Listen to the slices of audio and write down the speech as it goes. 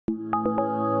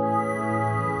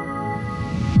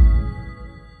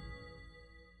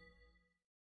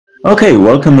Okay,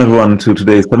 welcome everyone to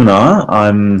today's seminar.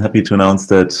 I'm happy to announce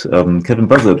that Kevin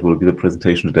Buzzard will give a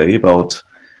presentation today about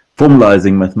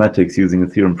formalizing mathematics using a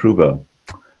theorem prover.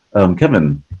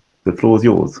 Kevin, the floor is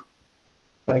yours.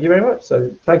 Thank you very much.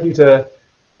 So thank you to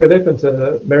Philip and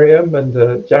to Miriam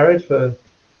and Jared for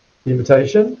the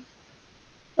invitation.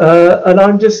 And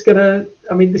I'm just gonna,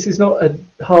 this is not a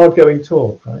hard-going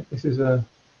talk, right? This is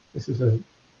going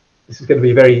to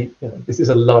be very, this is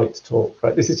a light talk,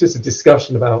 right? This is just a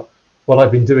discussion about what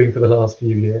I've been doing for the last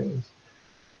few years.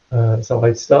 So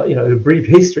I'd start, a brief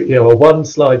history, a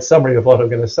one-slide summary of what I'm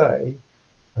going to say.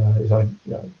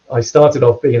 I started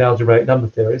off being an algebraic number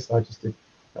theorist. I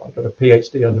got a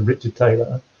PhD under Richard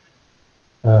Taylor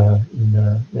in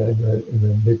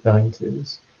the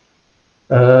mid-90s.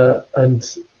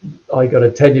 And I got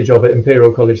a tenure job at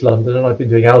Imperial College London, and I've been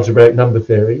doing algebraic number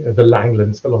theory, the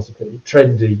Langland's philosophy,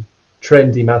 trendy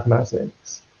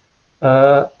mathematics,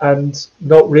 and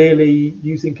not really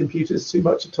using computers too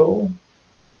much at all.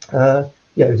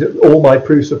 All my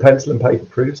proofs were pencil and paper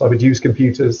proofs. I would use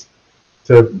computers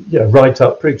to write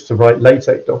up proofs, to write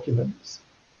LaTeX documents,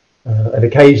 and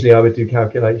occasionally I would do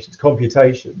calculations,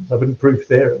 computations. I wouldn't prove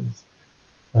theorems.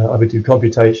 I would do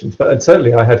computations, and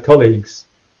certainly I had colleagues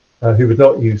who would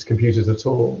not use computers at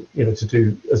all, to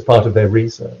do as part of their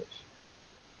research.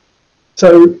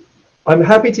 So I'm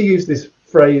happy to use this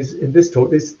phrase in this talk,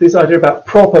 this idea about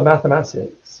proper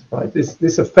mathematics, right?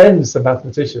 This offends some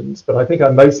mathematicians, but I think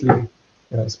I'm mostly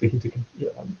speaking to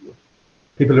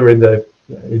people who are in the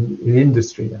in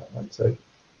industry now, right? So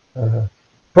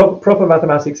proper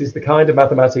mathematics is the kind of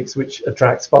mathematics which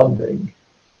attracts funding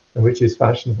and which is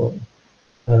fashionable.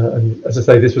 And as I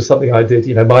say, this was something I did.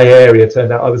 My area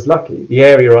turned out I was lucky. The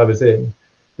area I was in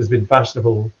has been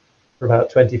fashionable for about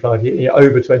 25 years,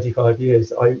 over 25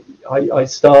 years. I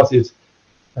started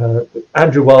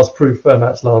Andrew Wiles proved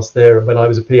Fermat's last theorem when I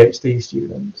was a PhD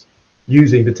student,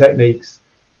 using the techniques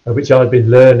which I'd been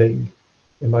learning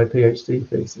in my PhD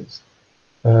thesis.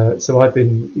 So I've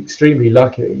been extremely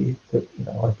lucky that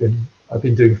I've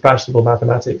been doing fashionable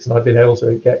mathematics, and I've been able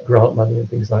to get grant money and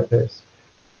things like this.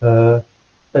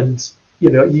 And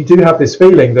you do have this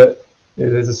feeling that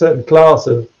there's a certain class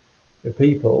of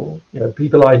people,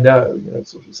 people I know,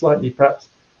 sort of slightly perhaps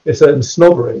a certain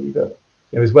snobbery that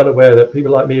is well aware that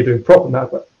people like me are doing proper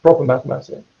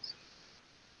mathematics.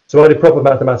 So I did proper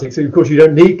mathematics. So of course you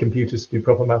don't need computers to do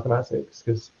proper mathematics,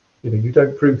 because you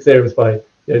don't prove theorems by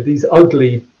these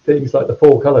ugly things like the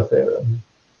four-color theorem,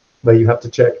 where you have to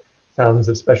check thousands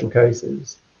of special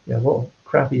cases. What a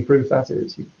crappy proof that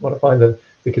is. You want to find the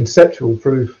conceptual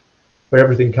proof where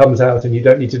everything comes out and you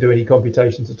don't need to do any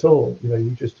computations at all. You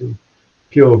just do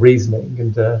pure reasoning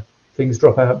and things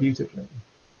drop out beautifully.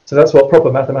 So that's what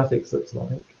proper mathematics looks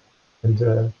like.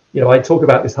 And I talk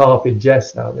about this half in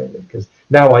jest now, really, because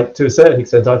now to a certain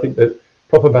extent, I think that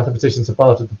proper mathematicians are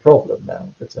part of the problem now.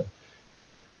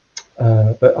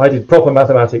 But I did proper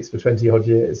mathematics for 20 odd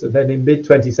years, and then in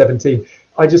mid-2017,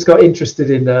 I just got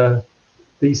interested in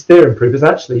these theorem provers,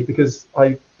 actually, because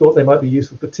I thought they might be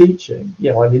useful for teaching.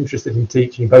 I'm interested in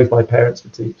teaching. Both my parents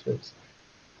were teachers.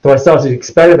 So I started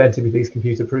experimenting with these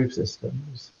computer proof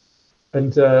systems.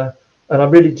 And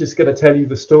I'm really just going to tell you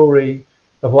the story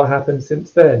of what happened since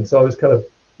then. So I was kind of,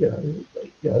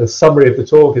 the summary of the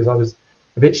talk is I was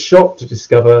a bit shocked to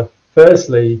discover,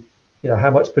 firstly,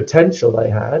 how much potential they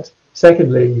had.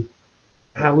 Secondly,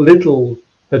 how little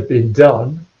had been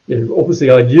done.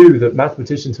 Obviously I knew that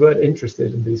mathematicians weren't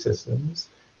interested in these systems,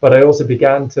 but I also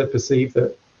began to perceive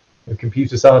that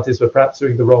computer scientists were perhaps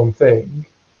doing the wrong thing,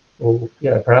 or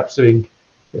perhaps doing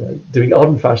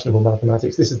unfashionable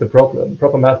mathematics. This is the problem.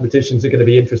 Proper mathematicians are going to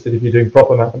be interested if you're doing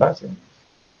proper mathematics.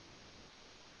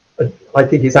 I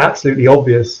think it's absolutely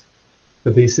obvious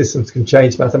that these systems can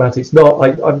change mathematics.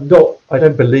 I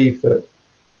don't believe that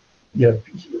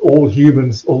all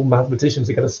humans, all mathematicians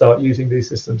are going to start using these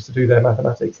systems to do their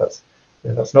mathematics. That's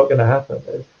not going to happen.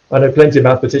 I know plenty of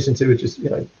mathematicians who are just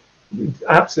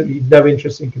absolutely no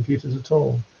interest in computers at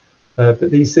all. But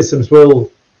these systems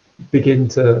will begin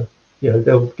to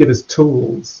they'll give us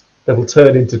tools. They will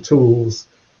turn into tools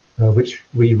which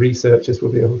we researchers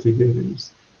will be able to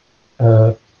use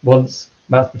once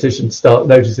mathematicians start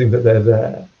noticing that they're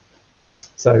there.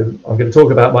 So I'm going to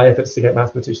talk about my efforts to get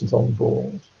mathematicians on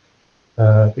board,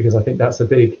 because I think that's a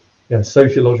big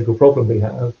sociological problem we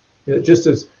have. Just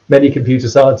as many computer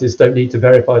scientists don't need to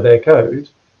verify their code,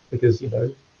 because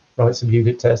write some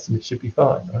unit tests and it should be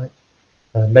fine, right?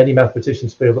 Many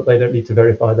mathematicians feel that they don't need to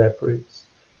verify their proofs.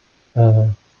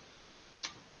 So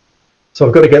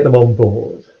I've got to get them on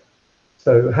board.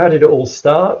 So how did it all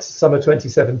start? Summer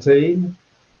 2017.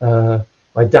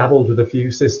 I dabbled with a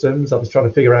few systems. I was trying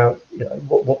to figure out,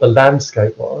 what the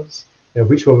landscape was,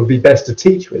 which one would be best to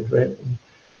teach with, really.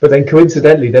 But then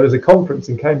coincidentally, there was a conference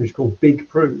in Cambridge called Big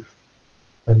Proof.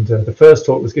 And the first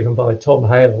talk was given by Tom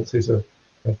Hales, who's a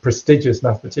prestigious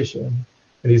mathematician.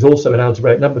 And he's also an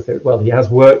algebraic number theory. Well, he has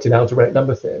worked in algebraic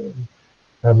number theory.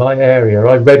 My area,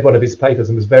 I read one of his papers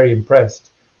and was very impressed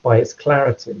by its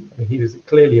clarity. I mean, he was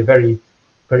clearly a very,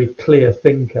 very clear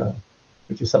thinker,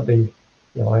 which is something,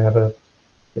 I have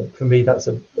for me, that's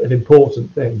an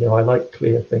important thing. I like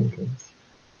clear thinkers.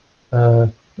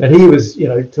 And he was,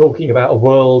 talking about a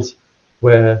world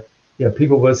where,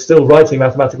 people were still writing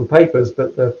mathematical papers,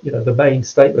 but the main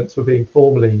statements were being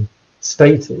formally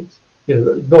stated.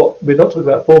 We're not talking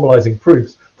about formalising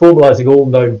proofs. Formalising all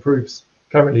known proofs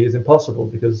currently is impossible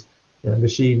because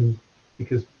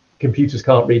because computers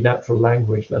can't read natural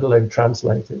language, let alone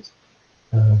translate it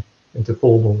into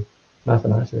formal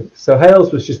mathematics. So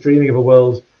Hales was just dreaming of a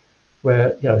world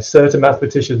where certain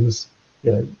mathematicians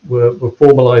were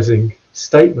formalising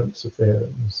statements of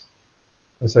theorems,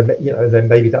 and so then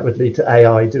maybe that would lead to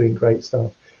AI doing great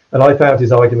stuff. And I found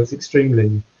his arguments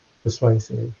extremely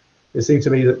persuasive. It seemed to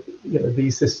me that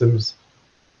these systems,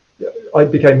 I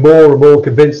became more and more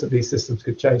convinced that these systems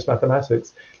could change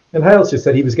mathematics. And Hales just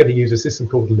said he was going to use a system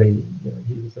called Lean.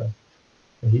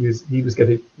 He was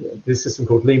going to this system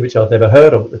called Lean, which I'd never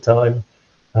heard of at the time,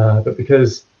 but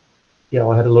because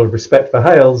I had a lot of respect for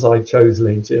Hales, I chose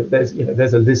Lean.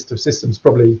 There's a list of systems.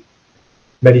 Probably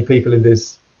many people in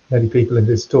this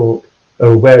talk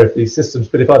are aware of these systems.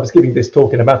 But if I was giving this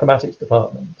talk in a mathematics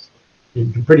department,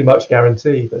 you can pretty much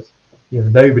guarantee that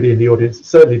nobody in the audience,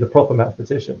 certainly the proper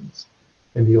mathematicians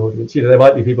in the audience, there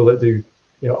might be people that do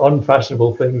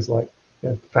unfashionable things like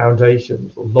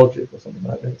foundations or logic or something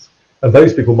like this, and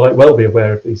those people might well be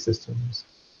aware of these systems.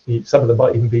 Some of them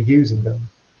might even be using them,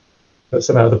 but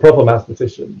somehow the proper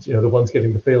mathematicians, the ones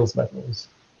getting the Fields medals,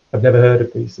 have never heard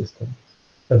of these systems,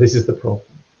 and this is the problem.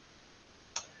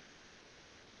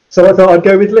 So I thought I'd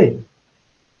go with Lean.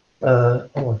 I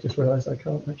just realised I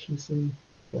can't actually see.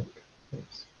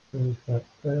 Let's move that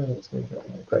there. Let's move that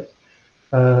there. Great.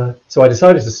 So I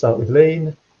decided to start with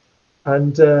Lean,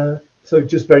 and so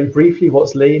just very briefly,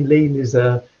 what's Lean? Lean is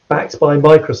backed by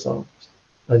Microsoft,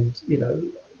 and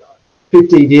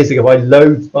 15 years ago I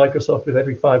loathed Microsoft with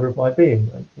every fibre of my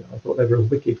being. I thought they were a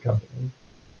wicked company,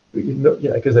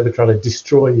 because they were trying to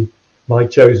destroy my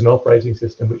chosen operating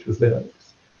system, which was Linux.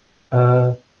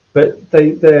 But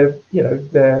they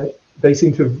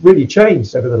seem to have really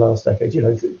changed over the last decade.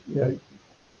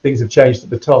 Things have changed at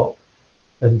the top,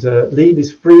 and Lean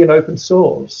is free and open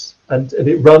source, and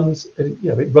it runs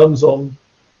on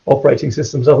operating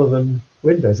systems other than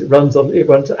Windows. It runs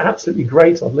absolutely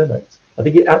great on Linux. I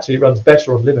think it actually runs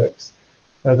better on Linux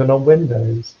than on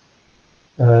Windows.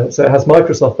 So it has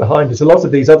Microsoft behind it. A lot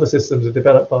of these other systems are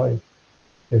developed by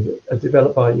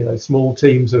small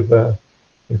teams of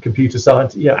computer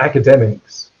science,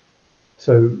 academics.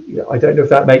 So I don't know if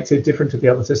that makes it different to the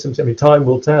other systems. I mean, time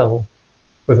will tell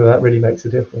whether that really makes a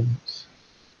difference.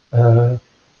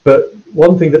 But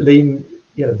one thing that Lean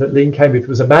came with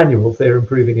was a manual, Theorem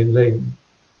Proving in Lean.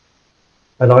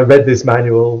 And I read this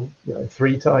manual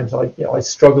 3 times. I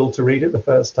struggled to read it the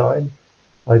first time.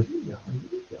 I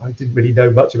didn't really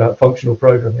know much about functional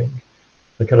programming.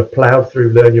 I kind of plowed through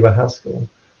Learn Your Haskell.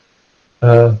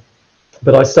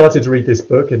 But I started to read this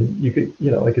book, and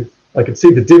I could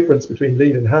see the difference between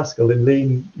Lean and Haskell. In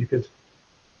Lean, you could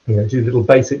do little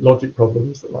basic logic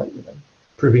problems that, like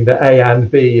proving that A and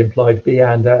B implied B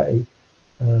and A.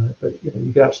 But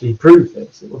you could actually prove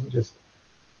this. It wasn't just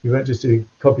you weren't just doing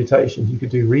computations. You could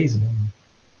do reasoning.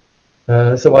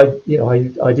 So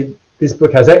I did. This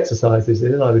book has exercises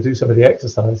in it. I would do some of the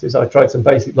exercises. I tried some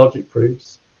basic logic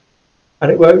proofs,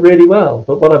 and it worked really well.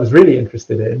 But what I was really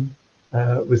interested in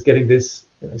was getting this,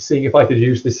 seeing if I could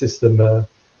use this system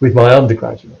with my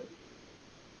undergraduate.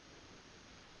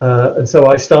 And so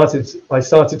I started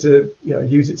to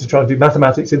use it to try and do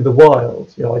mathematics in the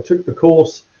wild. I took the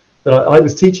course that I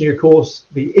was teaching a course,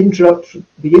 the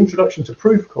introduction to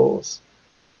proof course,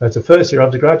 to first year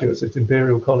undergraduates at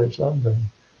Imperial College London.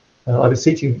 I was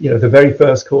teaching the very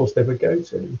first course they would go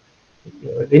to,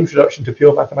 an introduction to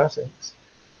pure mathematics.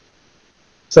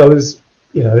 So I was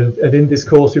and in this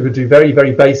course we would do very,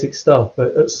 very basic stuff.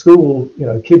 But at school,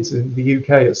 kids in the UK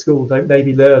at school don't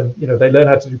maybe learn, they learn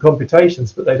how to do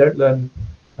computations, but they don't learn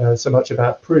so much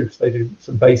about proofs. They do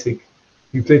some basic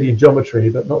Euclidean geometry,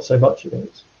 but not so much of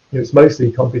it. It's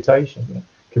mostly computation,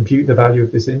 compute the value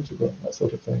of this integral, that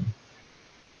sort of thing.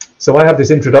 So I have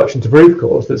this introduction to proof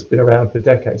course that's been around for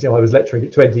decades. I was lecturing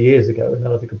it 20 years ago, and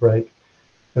then I took a break.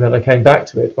 And then I came back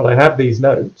to it, but I had these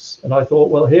notes, and I thought,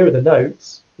 well, here are the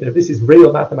notes. You know, this is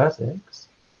real mathematics.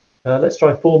 Let's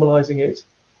try formalising it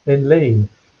in Lean.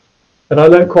 And I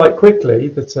learned quite quickly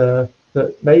that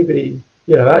that maybe,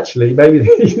 you know, actually maybe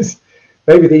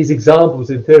these examples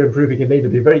in theorem proving can need to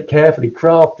be very carefully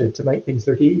crafted to make things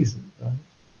look easy. Right?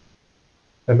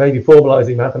 And maybe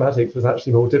formalising mathematics was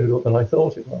actually more difficult than I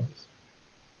thought it was.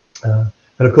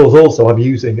 And of course, also I'm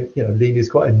using, you know, Lean is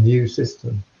quite a new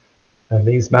system. And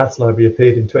Lean's maths library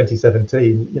appeared in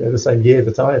 2017, you know, the same year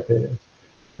that I appeared.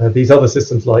 These other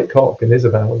systems like Coq and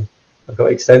Isabel have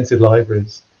got extensive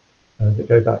libraries that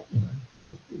go back, you know,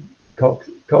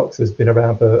 Cox has been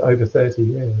around for over 30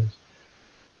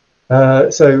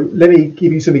 years. So let me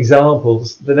give you some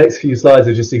examples. The next few slides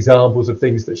are just examples of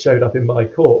things that showed up in my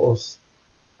course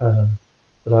that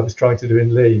I was trying to do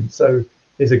in Lean. So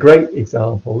here's a great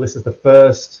example. This is the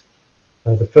first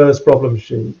problem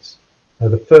sheet.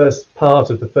 The first part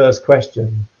of the first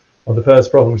question on the first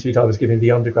problem sheet I was giving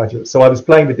the undergraduates. So I was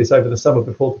playing with this over the summer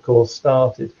before the course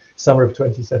started, summer of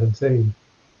 2017.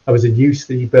 I was at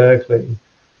UC Berkeley,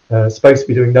 supposed to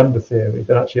be doing number theory,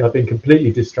 but actually I've been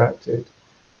completely distracted.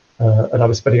 And I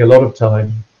was spending a lot of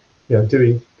time, you know,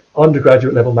 doing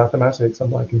undergraduate level mathematics on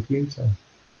my computer.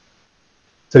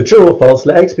 So true or false,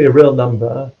 let x be a real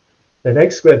number, then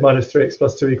x squared minus 3x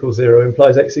plus 2 equals 0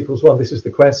 implies x equals 1. This is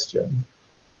the question.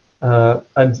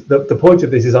 And the point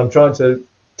of this is I'm trying to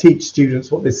teach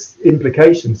students what this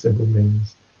implication symbol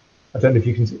means. I don't know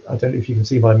if you can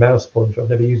see my mouse pointer. I've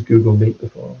never used Google Meet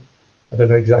before. I don't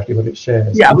know exactly what it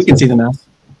shares. Yeah, we can see the mouse.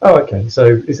 Oh, okay.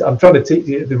 So I'm trying to teach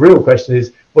you. The real question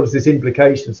is, what does this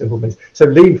implication symbol mean? So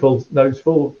Lean knows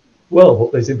full well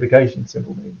what this implication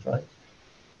symbol means, right?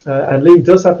 And Lean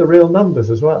does have the real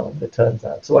numbers as well, it turns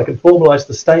out. So I can formalize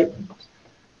the statement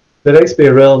that x be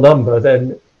a real number,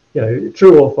 then, you know,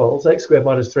 true or false, x squared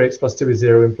minus 3x plus 2 is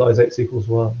 0 implies x equals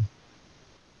 1.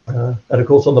 And of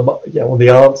course, on the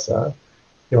answer,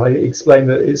 you know, I explain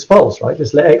that it's false, right?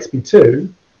 Just let x be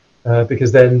 2,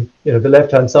 because then, you know, the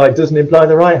left-hand side doesn't imply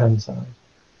the right-hand side.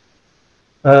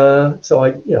 So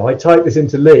I type this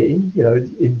into Lean. You know,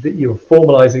 you're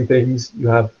formalizing things. You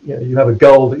have a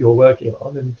goal that you're working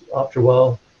on, and after a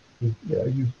while,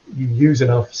 you use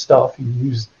enough stuff. You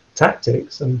use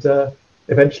tactics, and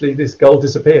eventually this goal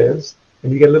disappears,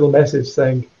 and you get a little message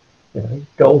saying, you know,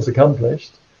 goals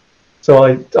accomplished. So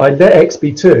I let x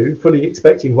be 2, fully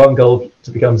expecting one goal to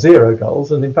become 0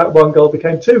 goals, and in fact one goal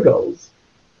became 2 goals,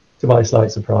 to my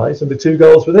slight surprise. And the 2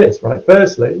 goals were this, right?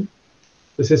 Firstly,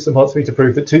 the system wants me to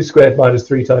prove that 2 squared minus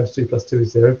 3 times 2 plus 2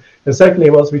 is 0. And secondly,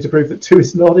 it wants me to prove that 2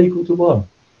 is not equal to 1.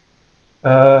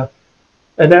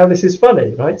 And now this is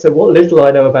funny, right? So what little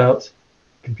I know about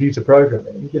computer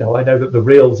programming, you know, I know that the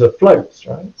reals are floats,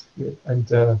 right?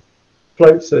 And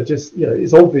floats are just, you know,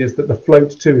 it's obvious that the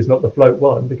float 2 is not the float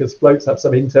 1, because floats have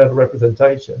some internal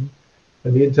representation,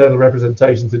 and the internal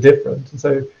representations are different. And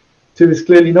so 2 is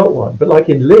clearly not 1. But like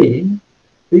in Lean,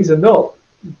 these are not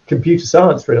computer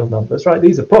science real numbers, right?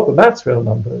 These are proper maths real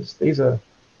numbers. These are,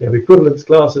 you know, equivalence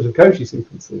classes of Cauchy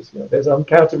sequences. You know, there's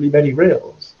uncountably many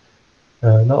reals,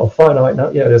 not a finite.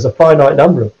 You know, there's a finite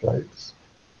number of floats,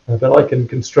 but I can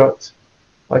construct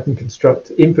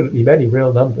infinitely many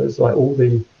real numbers, like all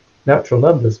the natural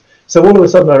numbers. So all of a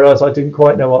sudden I realized I didn't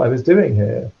quite know what I was doing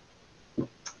here.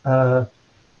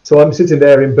 So I'm sitting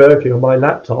there in Berkeley on my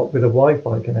laptop with a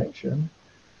Wi-Fi connection,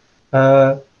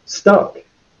 stuck.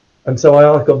 And so I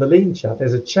asked on the Lean chat,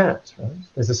 there's a chat, right?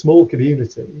 There's a small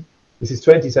community. This is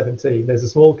 2017. There's a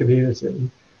small community.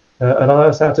 And I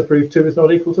asked how to prove 2 is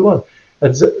not equal to 1.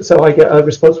 And so I get a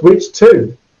response, which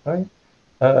 2, right?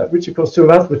 Which, of course, to a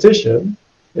mathematician,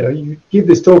 you know, you give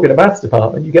this talk in a maths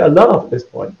department, you get a laugh at this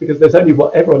point, because there's only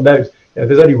what everyone knows, you know,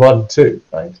 there's only 1 2,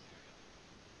 right?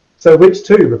 So which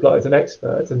 2, replies an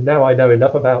expert, and now I know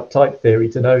enough about type theory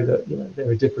to know that, you know, there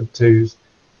are different 2s,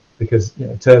 because, you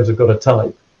know, terms have got a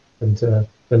type, and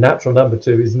the natural number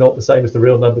 2 is not the same as the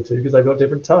real number 2, because they've got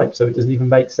different types, so it doesn't even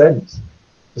make sense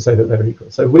to say that they're equal.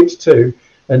 So which 2?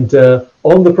 And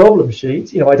on the problem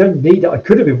sheet, you know, I don't need it. I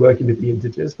could have been working with the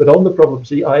integers, but on the problem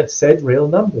sheet, I had said real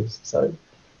numbers. So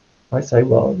I say,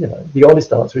 well, you know, the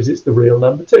honest answer is it's the real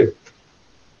number 2.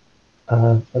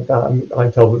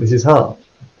 I'm told that this is hard.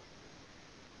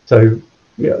 So,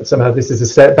 you know, somehow this is a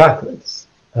step backwards.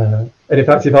 And in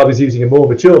fact, if I was using a more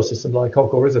mature system like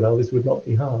Coq or Isabel, this would not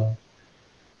be hard.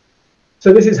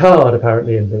 So this is hard,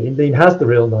 apparently, in Lean. Lean has the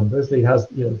real numbers. Lean has,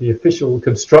 you know, the official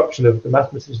construction of the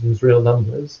mathematicians' real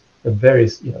numbers and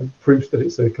various, you know, proofs that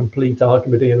it's a complete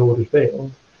Archimedean ordered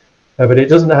field. But it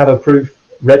doesn't have a proof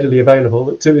readily available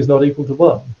that 2 is not equal to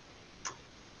 1.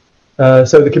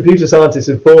 So the computer scientists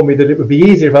informed me that it would be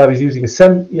easier if I was using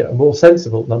a more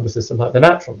sensible number system like the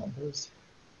natural numbers,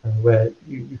 where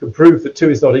you can prove that 2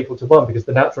 is not equal to 1 because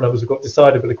the natural numbers have got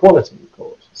decidable equality, of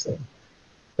course. So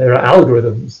there are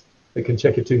algorithms that can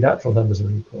check if 2 natural numbers are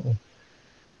equal.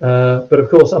 But of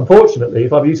course, unfortunately,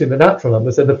 if I'm using the natural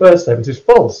numbers, then the first statement is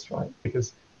false, right?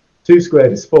 Because 2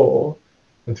 squared is 4,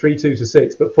 and 3 2s are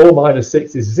 6, but 4 minus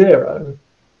 6 is 0,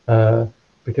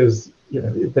 because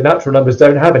the natural numbers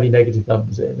don't have any negative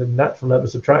numbers in, and natural number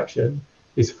subtraction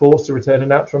is forced to return a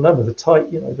natural number. The type,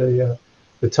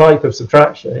 the type of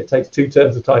subtraction, it takes 2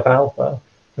 terms of type alpha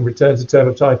and returns a term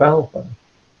of type alpha.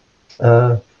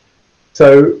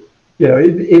 So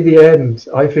in the end,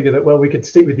 I figured that, well, we could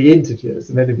stick with the integers,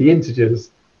 and then in the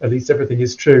integers, at least everything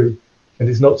is true, and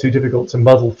it's not too difficult to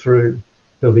muddle through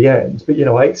till the end. But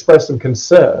I expressed some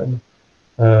concern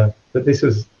that this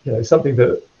was something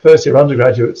that first-year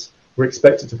undergraduates were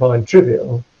expected to find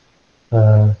trivial,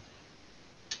 and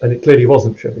it clearly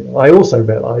wasn't trivial. I also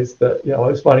realised that I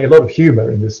was finding a lot of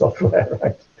humour in this software.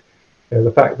 Right?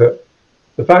 The fact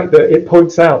that it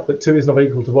points out that 2 is not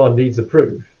equal to 1 needs a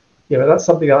proof. That's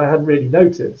something I hadn't really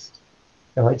noticed.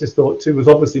 I just thought 2 was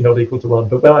obviously not equal to 1.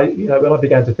 But when I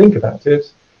began to think about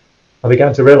it, I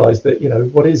began to realise that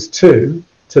what is 2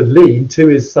 to lean? 2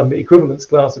 is some equivalence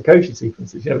class of quotient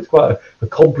sequences. It's quite a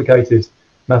complicated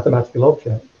mathematical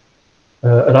object.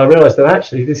 And I realised that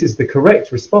actually this is the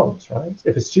correct response, right?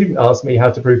 If a student asked me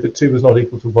how to prove that 2 was not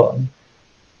equal to 1,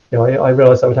 I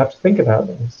realised I would have to think about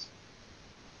this.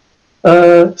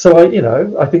 So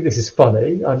I think this is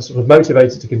funny. I'm sort of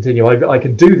motivated to continue. I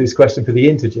can do this question for the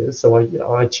integers, so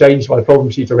I changed my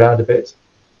problem sheet around a bit.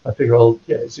 I figure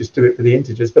let's just do it for the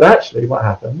integers. But actually, what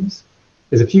happens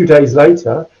is a few days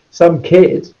later, some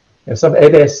kid, some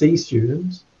MSc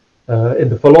student in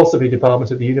the philosophy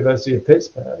department at the University of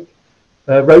Pittsburgh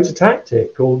wrote a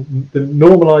tactic called the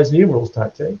normalized numerals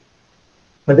tactic,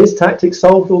 and this tactic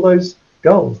solved all those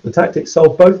goals. The tactic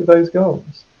solved both of those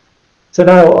goals. So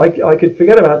now I could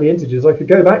forget about the integers. I could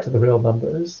go back to the real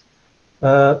numbers,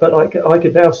 but I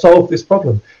could now solve this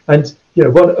problem. And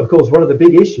of course, one of the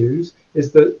big issues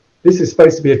is that this is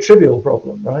supposed to be a trivial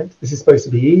problem, right? This is supposed to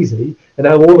be easy, and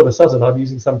now all of a sudden I'm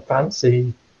using some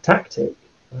fancy tactic,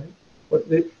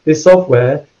 right? This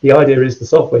software, the idea is the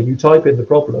software, you type in the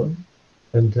problem,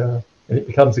 and it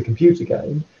becomes a computer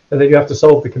game, and then you have to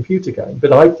solve the computer game.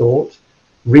 But I thought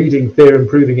reading theorem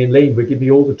proving in lean would give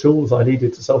me all the tools I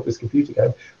needed to solve this computer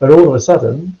game, and all of a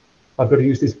sudden I've got to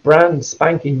use this brand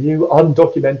spanking new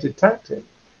undocumented tactic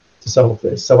to solve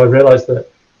this. So I realized that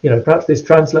perhaps this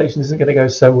translation isn't going to go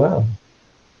so well,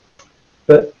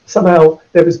 but somehow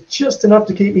there was just enough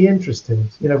to keep me interested.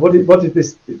 What did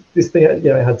this thing, it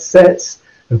had sets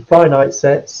and finite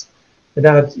sets, and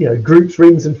had groups,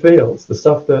 rings and fields, the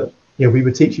stuff that we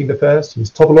were teaching the first years,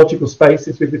 topological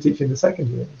spaces we were teaching the second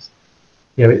years.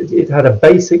 It had a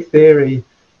basic theory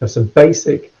of some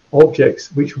basic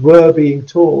objects which were being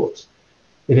taught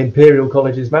in Imperial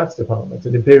College's maths department.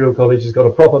 And Imperial College has got a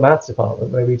proper maths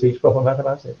department where we teach proper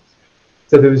mathematics.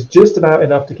 So there was just about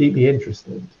enough to keep me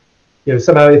interested.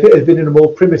 Somehow if it had been in a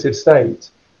more primitive state,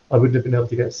 I wouldn't have been able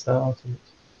to get started.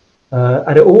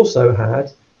 And it also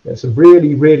had some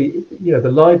really,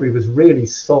 the library was really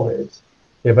solid.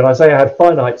 When I say I had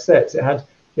finite sets, it had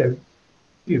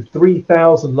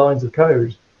 3,000 lines of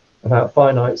code about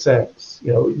finite sets.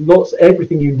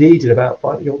 Everything you needed about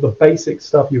the basic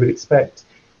stuff you would expect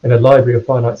in a library of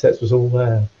finite sets was all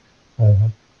there.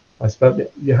 I spent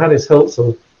Johannes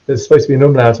Hölzel. There's supposed to be an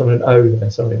umlaut on an O there.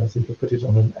 Sorry, I think I put it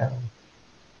on an L.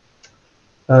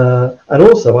 And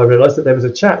also, I realised that there was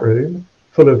a chat room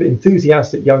full of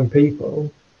enthusiastic young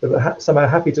people that were somehow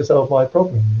happy to solve my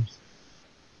problems.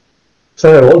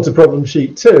 So on to problem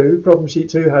sheet 2. Problem sheet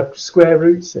 2 had square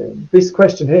roots in. This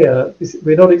question here,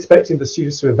 we're not expecting the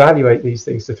students to evaluate these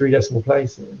things to 3 decimal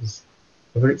places.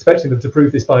 We're expecting them to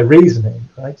prove this by reasoning,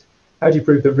 right? How do you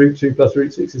prove that root 2 plus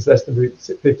root 6 is less than root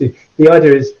 50? The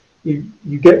idea is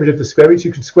you get rid of the square roots.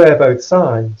 You can square both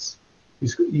sides.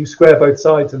 You square both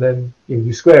sides, and then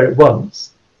you square it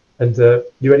once, and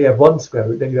you only have one square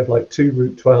root. Then you have like 2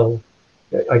 root 12.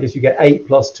 I guess you get 8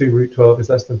 plus 2 root 12 is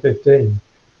less than 15.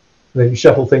 And then you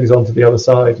shuffle things onto the other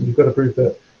side, and you've got to prove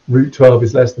that root 12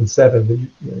 is less than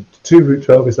 7. Then 2 root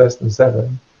 12 is less than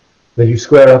 7. Then you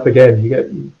square up again.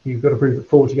 You've got to prove that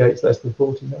 48 is less than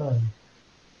 49.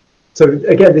 So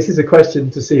again, this is a question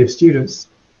to see if students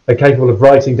are capable of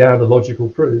writing down a logical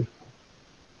proof.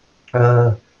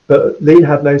 But lean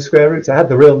had no square roots. I had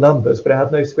the real numbers, but I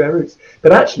had no square roots.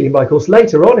 But actually, in my course,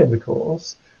 later on in the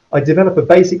course, I develop a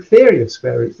basic theory of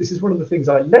square roots. This is one of the things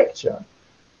I lecture.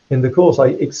 in the course, I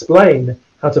explain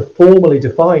how to formally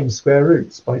define square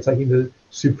roots by taking the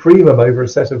supremum over a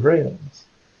set of reals.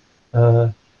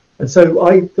 And so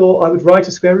I thought I would write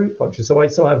a square root function. So I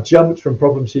somehow jumped from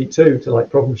problem sheet 2 to like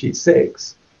problem sheet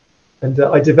 6. And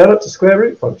I developed a square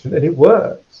root function, and it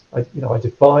worked. I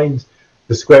defined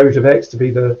the square root of x to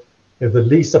be the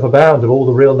least upper bound of all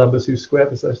the real numbers whose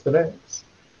square is less than x.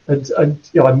 And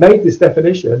I made this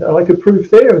definition, and I could prove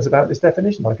theorems about this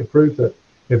definition. I could prove that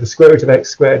the square root of x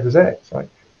squared was x. Right?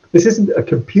 This isn't a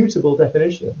computable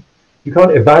definition. You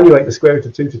can't evaluate the square root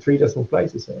of 2 to 3 decimal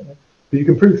places here. But you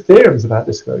can prove theorems about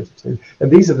the square root of 2.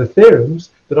 And these are the theorems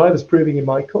that I was proving in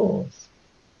my course.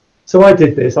 So I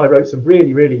did this. I wrote some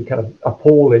really, really kind of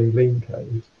appalling lean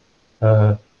code.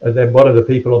 And then one of the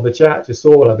people on the chat just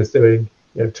saw what I was doing,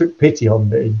 took pity on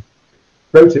me,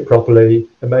 wrote it properly,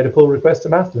 and made a pull request to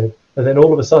Mathlib. And then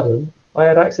all of a sudden, I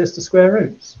had access to square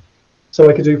roots. So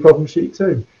I could do problem sheet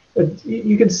 2. And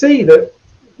you can see that,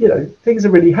 things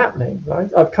are really happening,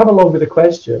 right? I've come along with a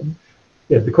question.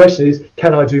 The question is,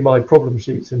 can I do my problem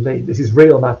sheets in lean? This is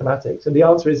real mathematics. And the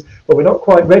answer is, well, we're not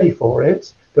quite ready for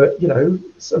it, but,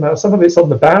 somehow some of it's on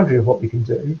the boundary of what we can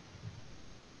do.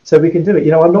 So we can do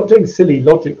it. I'm not doing silly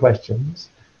logic questions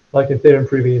like in theorem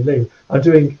proving in lean. I'm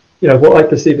doing, what I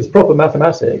perceive as proper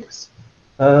mathematics,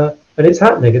 and it's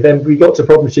happening. And then we got to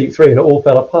problem sheet 3 and it all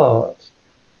fell apart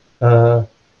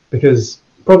because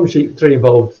problem sheet 3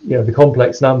 involved, the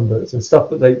complex numbers and stuff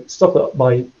that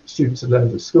my students had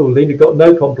learned at school. Lean had got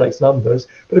no complex numbers,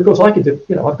 but of course I could do,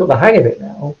 I've got the hang of it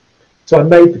now. So I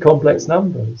made the complex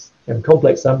numbers.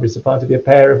 Complex number is defined to be a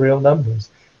pair of real numbers.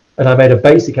 And I made a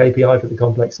basic API for the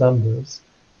complex numbers.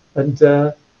 And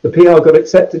the PR got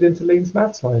accepted into Lean's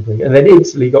maths library, and then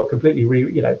instantly got completely,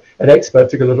 an expert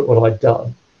took a look at what I'd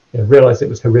done, realized it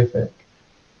was horrific.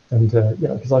 And,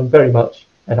 because I'm very much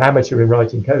an amateur in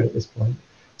writing code at this point.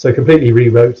 So completely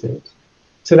rewrote it.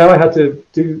 So now I had to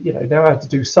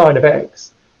do sine of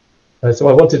x. So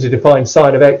I wanted to define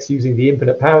sine of x using the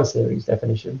infinite power series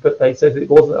definition, but they said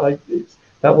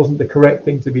that wasn't the correct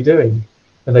thing to be doing.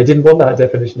 And they didn't want that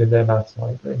definition in their maths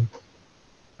library.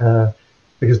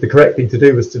 Because the correct thing to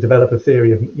do was to develop a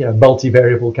theory of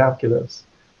multivariable calculus.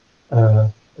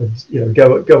 And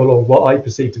go along what I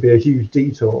perceive to be a huge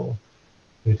detour.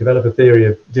 Develop a theory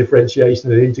of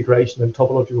differentiation and integration and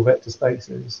topological vector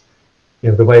spaces,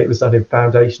 the way it was done in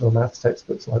foundational maths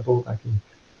textbooks like Bourbaki.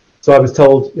 So I was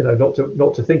told,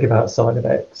 not to think about sine of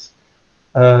x.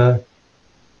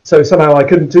 So somehow I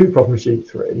couldn't do problem sheet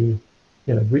 3,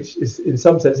 which is in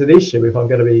some sense an issue if I'm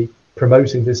going to be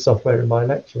promoting this software in my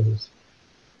lectures.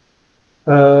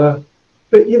 But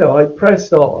I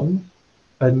pressed on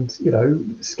and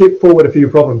skip forward a few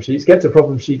problem sheets, get to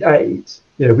problem sheet 8.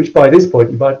 Which by this point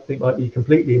you might think might be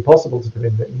completely impossible to do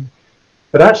in lean.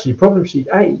 But actually problem sheet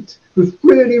 8 was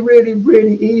really, really,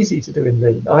 really easy to do in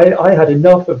lean. I had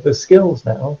enough of the skills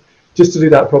now just to do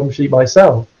that problem sheet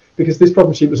myself, because this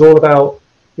problem sheet was all about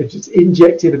just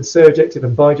injective and surjective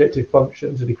and bijective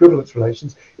functions and equivalence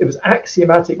relations. It was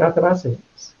axiomatic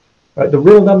mathematics. Right? The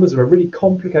real numbers are a really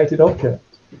complicated object.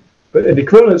 But an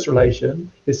equivalence relation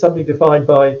is something defined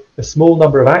by a small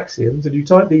number of axioms, and you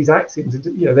type these axioms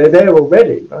into, they're there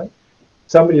already, right?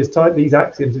 Somebody has typed these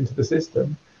axioms into the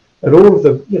system, and all of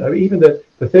the, even the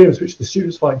theorems which the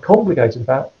students find complicated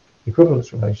about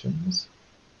equivalence relations,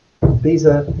 these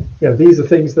are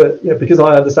things that, because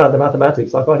I understand the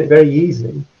mathematics, I find it very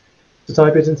easy to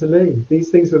type it into lean. These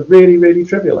things were really, really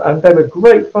trivial, and they were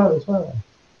great fun as well.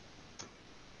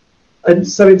 And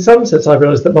so in some sense, I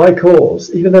realized that my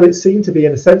course, even though it seemed to be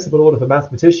in a sensible order for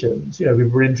mathematicians, we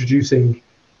were introducing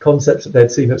concepts that they'd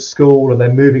seen at school and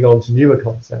then moving on to newer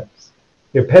concepts.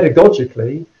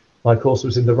 Pedagogically, my course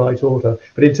was in the right order.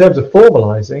 But in terms of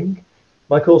formalizing,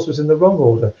 my course was in the wrong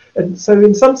order. And so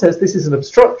in some sense, this is an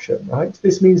obstruction, right?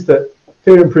 This means that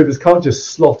theorem provers can't just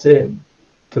slot in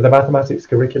to the mathematics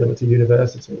curriculum at a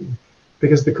university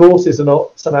because the courses are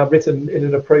not somehow written in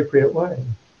an appropriate way.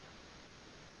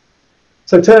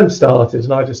 So term started,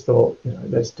 and I just thought,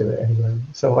 let's do it anyway.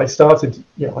 So I started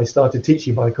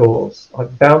teaching my course. I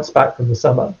bounced back from the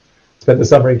summer, spent the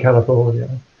summer in California,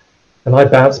 and I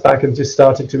bounced back and just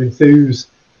started to enthuse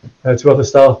to other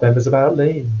staff members about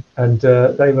lean, and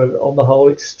they were on the whole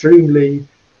extremely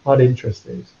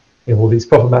uninterested in all these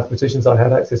proper mathematicians I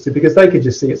had access to, because they could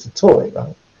just see it's a toy,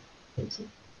 right?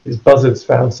 His Buzzard's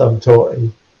found some toy,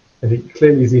 and he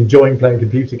clearly is enjoying playing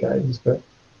computer games, but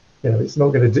it's not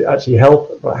going to actually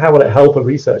help. How will it help a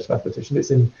research mathematician?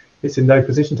 It's in no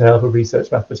position to help a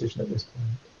research mathematician at this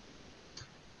point.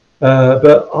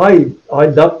 But I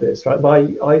love this, right?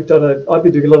 I've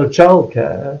been doing a lot of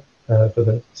childcare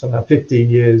for somehow 15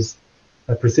 years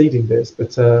preceding this,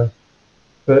 but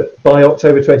by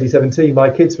October 2017, my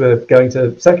kids were going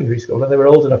to secondary school and they were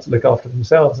old enough to look after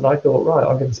themselves. And I thought, right,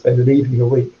 I'm going to spend an evening a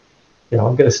week. You know,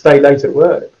 I'm going to stay late at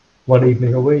work one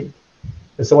evening a week.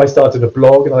 And so I started a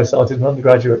blog and I started an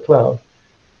undergraduate club,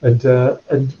 and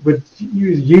would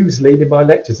use Lean in my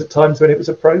lectures at times when it was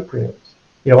appropriate.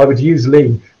 You know, I would use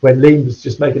Lean when Lean was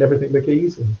just making everything look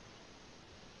easy.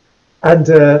 And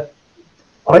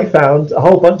I found a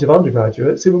whole bunch of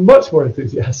undergraduates who were much more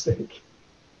enthusiastic.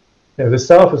 You know, the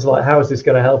staff was like, how is this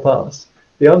going to help us?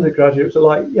 The undergraduates are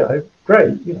like, you know,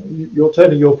 great, you know, you're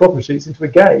turning your problem sheets into a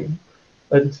game.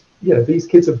 And, you know, these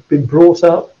kids have been brought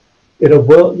up in a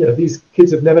world, you know, these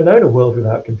kids have never known a world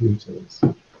without computers.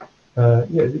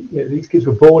 These kids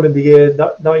were born in the year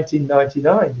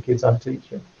 1999, the kids I'm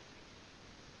teaching.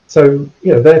 So,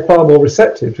 you know, they're far more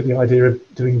receptive to the idea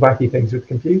of doing wacky things with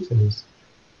computers.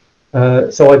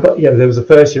 So I got, you know, there was a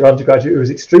first year undergraduate who was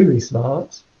extremely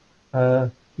smart.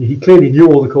 He clearly knew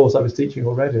all the course I was teaching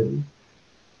already.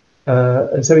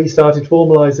 And so he started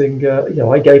formalising, you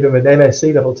know, I gave him an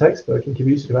MSc level textbook in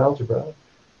commutative algebra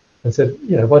and said,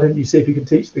 you know, why don't you see if you can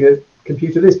teach the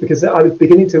computer this? Because I was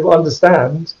beginning to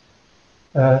understand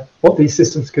what these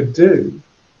systems could do.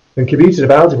 And commutative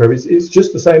algebra is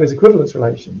just the same as equivalence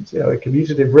relations. You know, a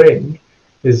commutative ring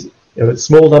is, you know, a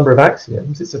small number of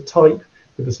axioms. It's a type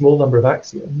with a small number of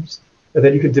axioms. And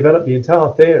then you can develop the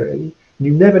entire theory.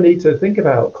 You never need to think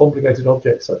about complicated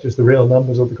objects such as the real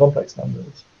numbers or the complex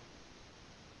numbers.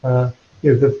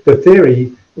 You know, the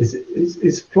theory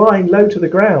is flying low to the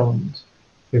ground.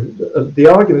 You know, the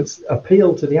arguments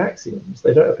appeal to the axioms.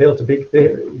 They don't appeal to big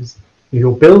theories.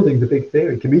 You're building the big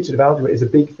theory. Commutative algebra is a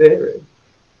big theory.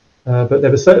 But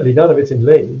there was certainly none of it in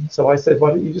Lean. So I said,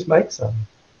 why don't you just make some?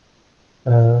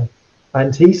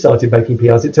 And he started making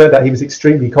PRs. It turned out he was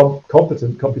extremely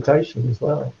competent computationally as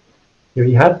well. You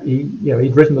know,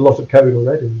 he'd written a lot of code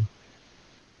already.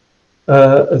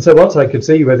 And so once I could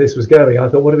see where this was going, I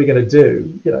thought, what are we going to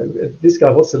do? You know, this guy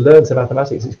wants to learn some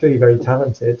mathematics. He's clearly very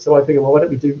talented. So I figured, well, why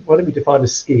don't we define a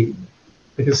scheme?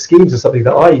 Because schemes are something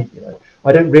that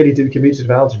I don't really do commutative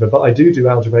algebra, but I do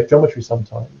algebraic geometry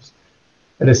sometimes.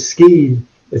 And a scheme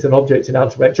is an object in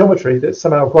algebraic geometry that's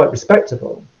somehow quite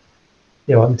respectable.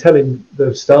 You know, I'm telling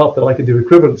the staff that I can do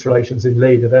equivalence relations in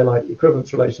Lean, and they're like,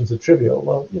 equivalence relations are trivial.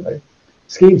 Well, you know,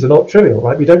 schemes are not trivial,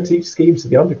 right? We don't teach schemes to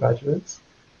the undergraduates.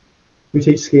 We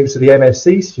teach schemes to the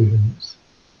MSc students.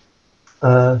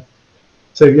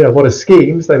 So, you know, what are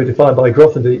schemes? They were defined by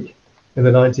Grothendieck in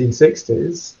the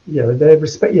 1960s. You know,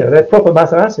 they're proper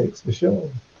mathematics for sure.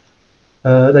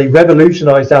 They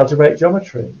revolutionized algebraic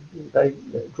geometry.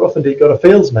 Grothendieck got a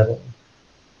Fields Medal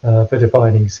for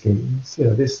defining schemes. You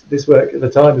know, this work at the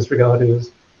time was regarded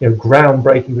as, you know,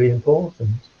 groundbreakingly important.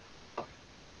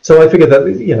 So I figured that,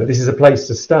 you know, this is a place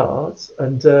to start.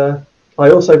 And I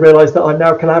also realized that I'm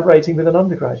now collaborating with an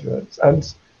undergraduate.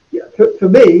 And yeah, for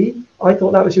me, I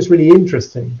thought that was just really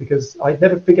interesting because I'd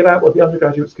never figured out what the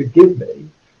undergraduates could give me.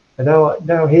 And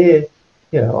now here,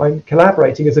 you know, I'm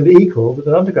collaborating as an equal with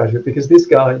an undergraduate because this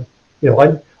guy, you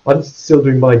know, I'm still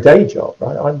doing my day job,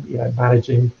 right? I'm, you know,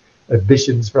 managing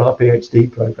admissions for our PhD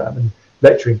program and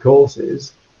lecturing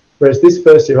courses, whereas this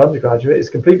first year undergraduate is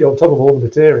completely on top of all the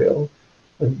material.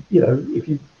 And, you know, if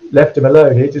you left him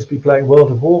alone, he'd just be playing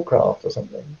World of Warcraft or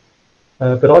something.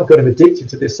 But I've got him addicted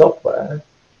to this software,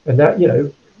 and that, you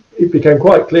know, it became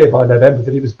quite clear by November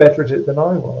that he was better at it than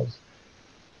I was.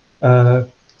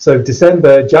 So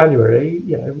December, January,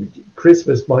 you know,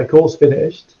 Christmas, my course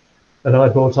finished, and I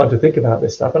had more time to think about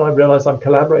this stuff, and I realized I'm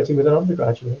collaborating with an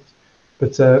undergraduate.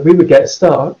 But we would get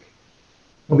stuck,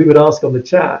 and we would ask on the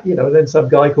chat, you know, and then some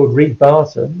guy called Reed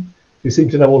Barton, who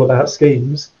seemed to know all about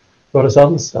schemes, got us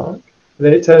unstuck. And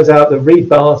then it turns out that Reed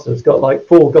Barton's got like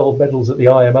 4 gold medals at the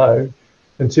IMO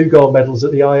and 2 gold medals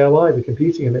at the IOI, the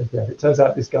Computing Olympiad. It turns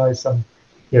out this guy is some,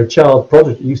 you know, child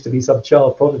prodigy, used to be some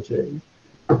child prodigy,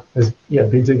 has, you know,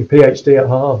 been doing a PhD at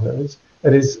Harvard,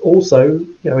 and is also,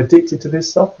 you know, addicted to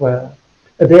this software.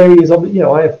 And there he is on the, you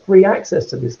know, I have free access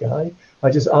to this guy. I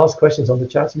just ask questions on the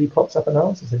chat and he pops up and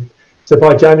answers it. So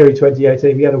by January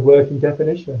 2018, we had a working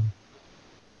definition.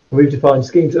 And we've defined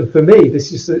schemes. And for me,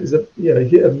 this is a, you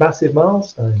know, a massive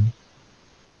milestone.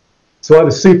 So I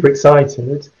was super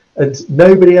excited, and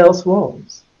nobody else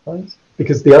was, right?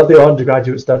 Because the other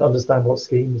undergraduates don't understand what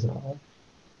schemes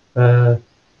are.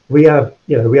 We have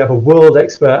a world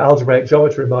expert algebraic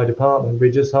geometer in my department. We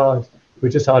just hired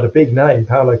a big name,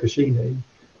 Paolo Cascini,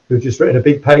 who's just written a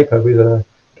big paper with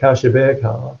Kausha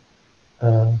Birkar,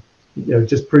 you know,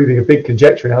 just proving a big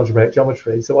conjecture in algebraic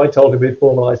geometry. So I told him we'd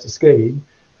formalised a scheme,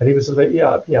 and he was sort of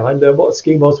like, yeah, I learned what a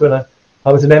scheme was when I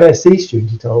was an MSc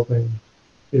student, he told me.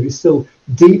 He was still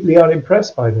deeply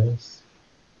unimpressed by this.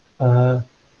 And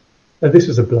this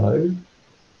was a blow.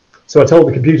 So I told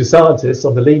the computer scientists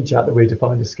on the lean chat that we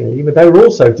defined a scheme, and they were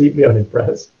also deeply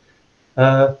unimpressed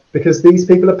because these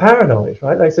people are paranoid,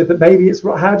 right? They said that maybe it's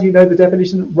wrong. How do you know the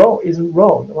definition isn't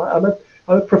wrong? Right?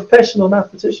 I'm a professional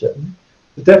mathematician.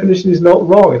 The definition is not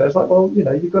wrong. And I was like, well, you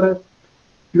know, you've got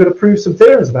to prove some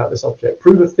theorems about this object.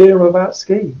 Prove a theorem about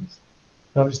schemes.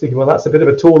 And I'm just thinking, well, that's a bit of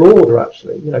a tall order,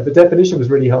 actually. You know, the definition was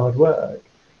really hard work,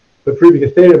 but proving a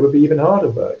theorem would be even harder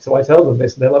work. So I tell them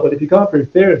this, and they're like, well, if you can't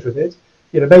prove theorems with it,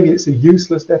 you know, maybe it's a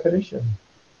useless definition.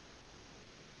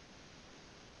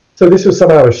 So this was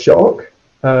somehow a shock,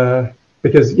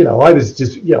 because, you know, I was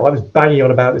just, you know, I was banging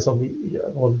on about this on the, you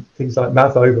know, on things like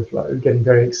Math Overflow, getting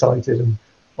very excited and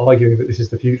arguing that this is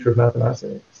the future of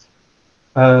mathematics.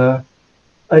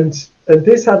 And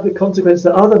this had the consequence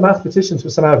that other mathematicians were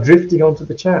somehow drifting onto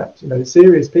the chat. You know,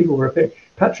 serious people were appearing.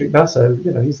 Patrick Massot,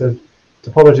 you know, he's a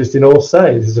topologist in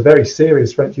Orsay. This is a very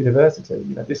serious French university.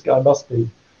 You know, this guy must be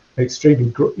an extremely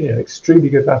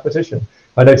good mathematician.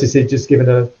 I noticed he'd just given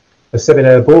a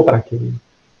seminar at Bourbaki,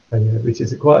 which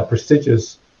is quite a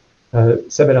prestigious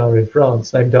seminar in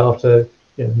France, named after,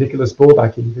 you know, Nicolas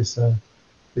Bourbaki, this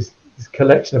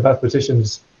collection of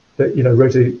mathematicians that, you know,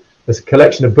 wrote a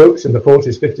collection of books in the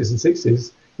 40s, 50s, and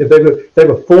 60s. You know, they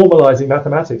were formalising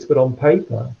mathematics, but on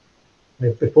paper, you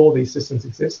know, before these systems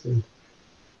existed.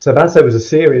 So Massot was a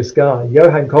serious guy.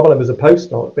 Johann Kovalem was a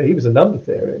postdoc, but he was a number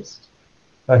theorist.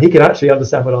 He could actually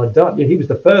understand what I'd done. You know, he was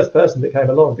the first person that came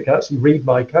along that could actually read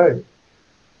my code.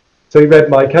 So he read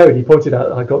my code. He pointed out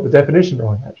that I got the definition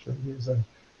wrong, actually. He was,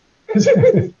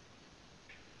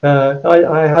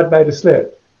 I had made a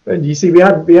slip. And you see, we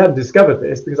hadn't discovered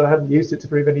this because I hadn't used it to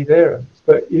prove any theorems.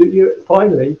 But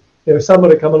finally, you know, someone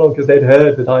had come along because they'd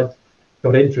heard that I'd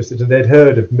got interested and they'd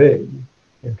heard of me,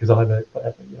 because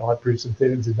I proved some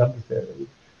theorems in number theory.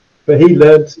 But he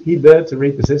learned to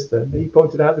read the system. He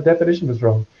pointed out the definition was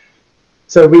wrong.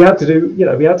 So we had to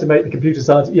make the computer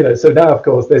science, you know. So now, of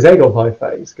course, there's egg on my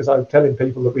face because I'm telling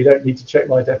people that we don't need to check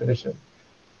my definition.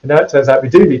 And now it turns out we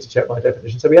do need to check my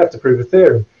definition. So we have to prove a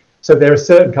theorem. So there are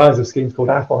certain kinds of schemes called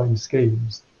affine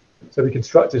schemes. So we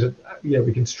constructed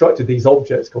these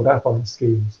objects called affine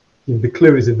schemes. You know, the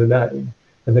clue is in the name,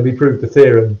 and then we proved the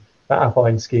theorem that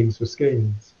affine schemes were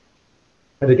schemes.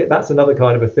 And again, that's another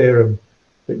kind of a theorem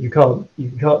that you can't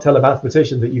tell a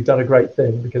mathematician that you've done a great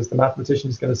thing, because the mathematician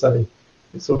is going to say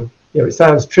it's sort of, you know, it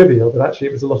sounds trivial, but actually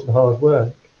it was a lot of hard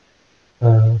work.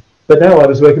 But now I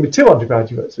was working with 2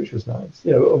 undergraduates, which was nice.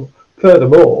 You know,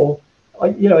 furthermore,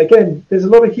 you know, again, there's a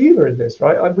lot of humour in this,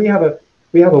 right? We have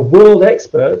a world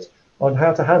expert on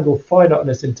how to handle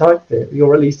finiteness in type theory,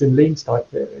 or at least in Lean's type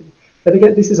theory. And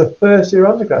again, this is a first-year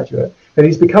undergraduate, and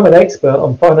he's become an expert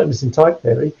on finiteness in type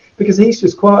theory because he's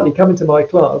just quietly come into my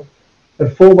club and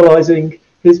formalising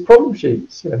his problem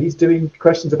sheets. You know, he's doing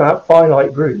questions about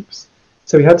finite groups,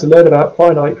 so he had to learn about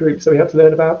finite groups. So he had to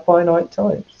learn about finite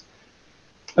types.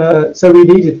 So we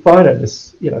needed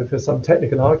finiteness, you know, for some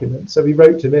technical argument. So we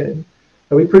wrote him in.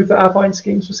 And we proved that affine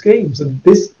schemes were schemes, and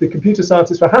the computer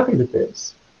scientists were happy with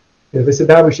this. You know, they said,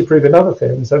 now we should prove another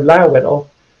theorem. So Lau went off,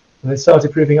 and they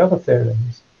started proving other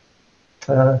theorems.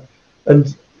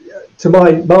 And to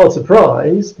my mild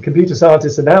surprise, the computer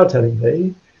scientists are now telling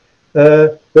me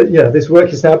that, yeah, this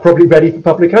work is now probably ready for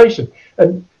publication.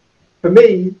 And for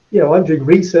me, you know, I'm doing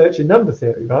research in number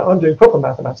theory, right? I'm doing proper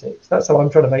mathematics. That's how I'm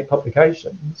trying to make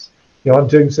publications. You know, I'm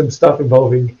doing some stuff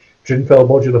involving Drinfeld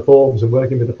modular forms and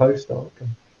working with a postdoc,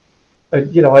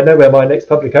 and you know, I know where my next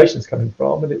publication is coming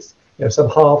from, and it's, you know, some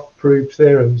half-proved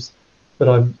theorems that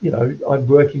I'm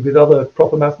working with other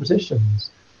proper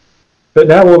mathematicians. But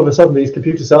now all of a sudden these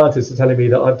computer scientists are telling me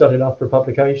that I've done enough for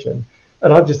publication,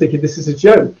 and I'm just thinking this is a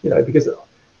joke, you know, because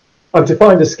I've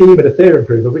defined a scheme and a theorem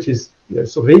prover, which is, you know,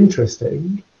 sort of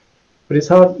interesting, but it's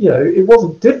hard. You know, it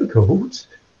wasn't difficult.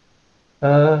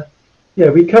 Yeah,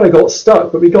 we kind of got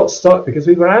stuck, but we got stuck because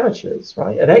we were amateurs,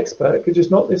 right? An expert could just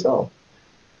knock this off.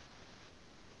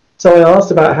 So I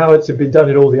asked about how it had been done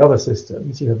in all the other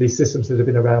systems, you know, these systems that have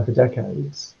been around for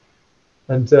decades.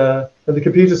 And the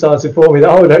computer science informed me that,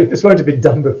 oh no, this won't have been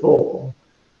done before.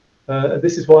 And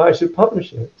this is why I should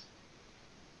publish it.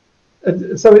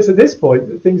 And so it's at this point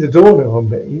that things are dawning on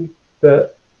me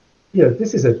that, you know,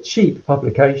 this is a cheap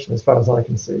publication as far as I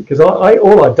can see, because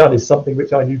all I've done is something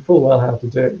which I knew full well how to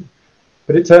do.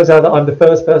 But it turns out that I'm the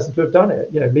first person to have done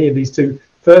it. You know, me and these 2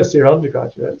 first-year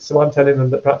undergraduates. So I'm telling them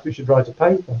that perhaps we should write a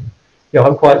paper. You know,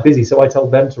 I'm quite busy, so I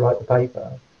told them to write the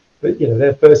paper. But, you know,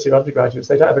 they're first-year undergraduates.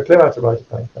 They don't have a clue how to write a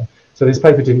paper. So this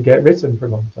paper didn't get written for a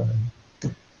long time.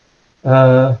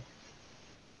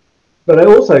 But I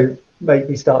also made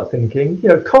me start thinking,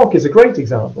 Koch is a great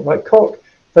example. Like Koch,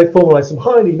 they formalised some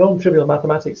highly non-trivial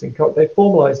mathematics in Koch. They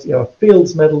formalised, a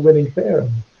Fields Medal winning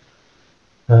theorem.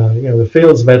 The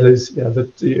Fields Medal is,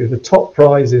 the top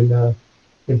prize in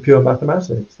pure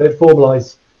mathematics. They'd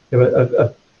formalised,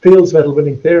 a Fields Medal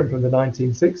winning theorem from the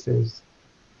 1960s.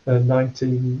 From the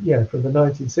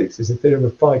 1960s, the theorem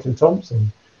of Fight and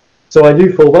Thompson. So I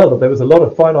knew full well that there was a lot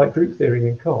of finite group theory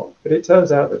in Koch, but it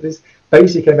turns out that this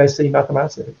basic MSc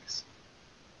mathematics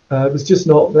was just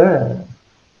not there.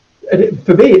 And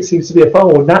for me, it seems to be a far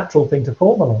more natural thing to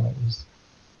formalise,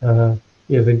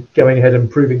 than going ahead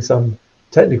and proving some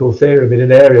technical theorem in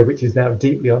an area which is now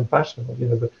deeply unfashionable.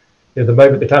 The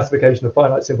moment the classification of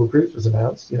finite simple groups was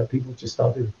announced, people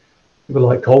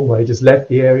like Conway just left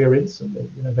the area instantly.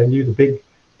 They knew the big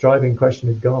driving question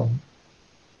had gone.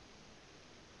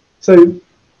 So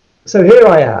here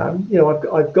I am.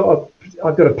 I've got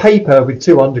a paper with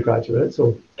 2 undergraduates,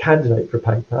 or candidate for a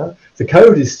paper. The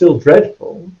code is still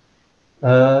dreadful,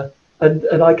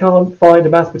 and I can't find a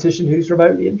mathematician who's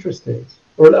remotely interested,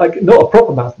 or not a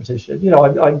proper mathematician.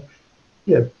 I'm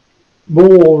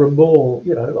more and more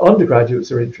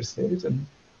undergraduates are interested, and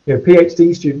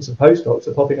PhD students and postdocs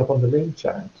are popping up on the link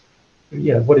chat.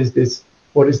 What is this?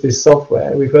 What is this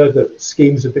software? We've heard that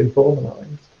schemes have been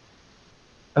formalised.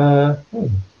 But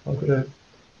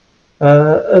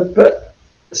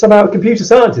somehow computer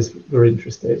scientists were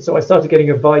interested, so I started getting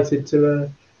invited to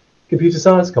computer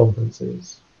science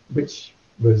conferences, which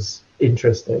was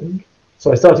interesting.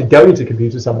 So I started going to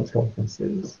computer science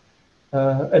conferences,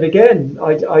 and again,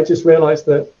 I just realised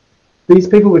that these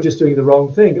people were just doing the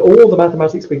wrong thing. All the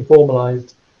mathematics being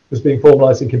formalised was being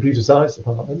formalised in computer science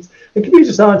departments. And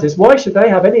computer scientists, why should they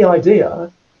have any idea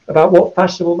about what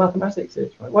fashionable mathematics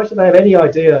is? Right? Why should they have any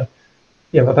idea,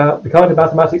 about the kind of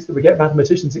mathematics that would get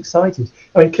mathematicians excited?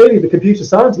 I mean, clearly the computer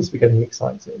scientists were getting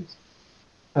excited,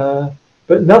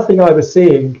 but nothing I was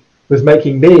seeing was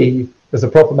making me, as a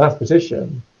proper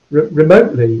mathematician,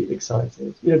 remotely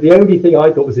excited. The only thing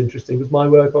I thought was interesting was my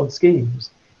work on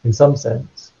schemes, in some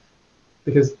sense,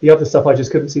 because the other stuff I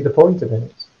just couldn't see the point of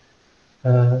it.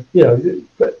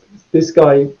 But this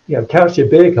guy, Couchia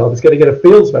Birkard was going to get a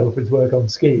Fields Medal for his work on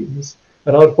schemes,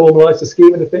 and I'd formalised a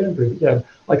scheme in a theorem proof.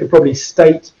 I could probably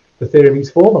state the theorem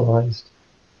he's formalised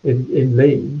in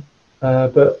Lean,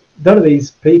 but none of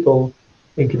these people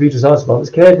in computer science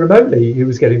departments cared remotely who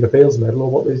was getting the Fields Medal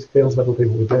or what these Fields Medal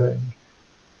people were doing.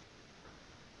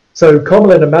 So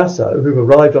Comelin and Masso, who've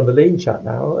arrived on the Lean chat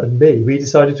now, and me, we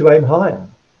decided to aim higher.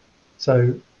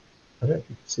 So I don't know if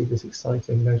you can see this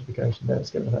exciting notification there. Let's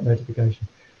get rid of that notification.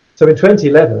 So in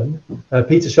 2011,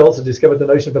 Peter Scholz had discovered the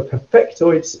notion of a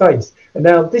perfectoid space. And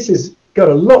now this has got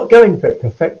a lot going for it,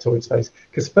 perfectoid space,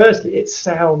 because firstly, it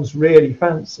sounds really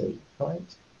fancy, right?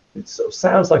 It sort of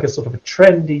sounds like a sort of a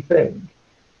trendy thing.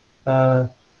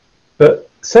 But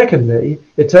secondly,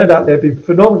 it turned out they'd been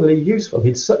phenomenally useful.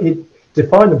 He'd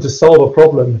defined them to solve a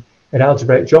problem in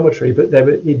algebraic geometry, but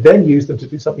he'd then used them to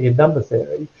do something in number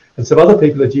theory. And some other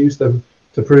people had used them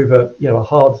to prove an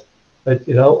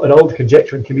old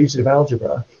conjecture in commutative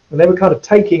algebra, and they were kind of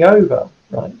taking over,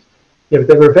 right? They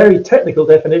were a very technical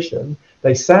definition.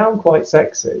 They sound quite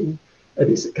sexy, and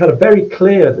it's kind of very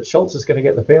clear that Scholz is going to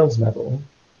get the Fields Medal.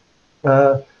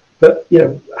 But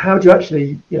how do you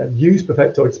actually use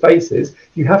perfectoid spaces?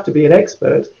 You have to be an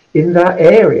expert in that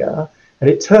area, and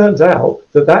it turns out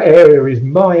that area is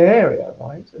my area,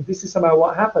 right? And this is somehow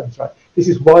what happens, right? This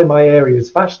is why my area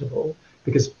is fashionable,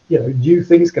 because new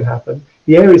things can happen.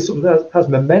 The area sort of has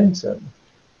momentum,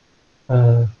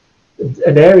 and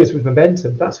areas with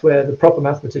momentum, that's where the proper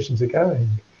mathematicians are going.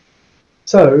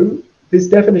 So this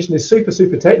definition is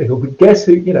super technical, but guess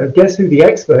who the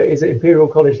expert is at Imperial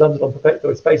College London on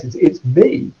perfectoid spaces? It's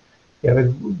me.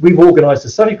 We've organised a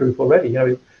study group already.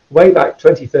 Way back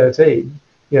 2013.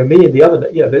 Me and the other.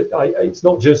 It's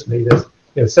not just me.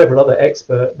 There's several other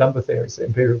expert number theorists at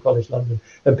Imperial College London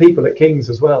and people at King's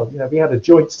as well. We had a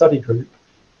joint study group,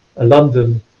 a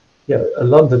London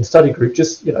study group,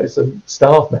 just some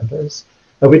staff members,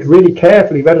 and we'd really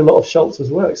carefully read a lot of Scholz's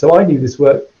work. So I knew this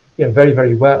work, very,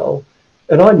 very well,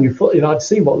 and I knew I'd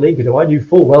seen what Lean could do. I knew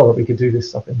full well that we could do this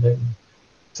stuff in Lean.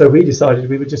 So we decided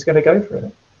we were just going to go for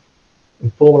it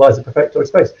and formalise a perfectoid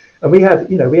space. And we had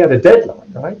a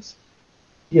deadline, right?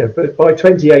 But by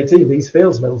 2018, these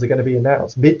Fields Medals are going to be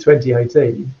announced,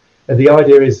 mid-2018. And the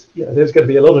idea is, there's going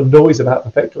to be a lot of noise about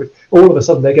perfectoid. All of a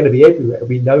sudden, they're going to be everywhere.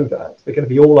 We know that. They're going to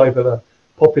be all over the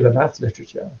popular maths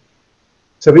literature.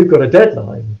 So we've got a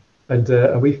deadline. And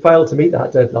we failed to meet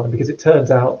that deadline because it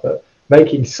turns out that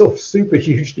making sort of super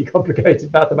hugely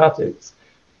complicated mathematics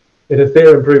in a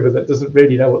theorem prover that doesn't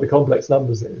really know what the complex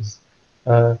numbers is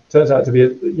turns out to be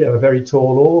a very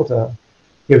tall order.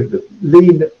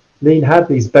 Lean had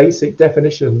these basic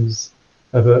definitions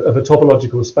of a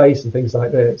topological space and things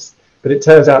like this, but it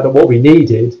turns out that what we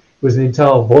needed was an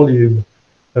entire volume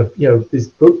of this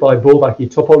book by Bourbaki,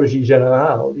 Topologie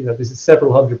Générale. This is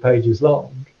several hundred pages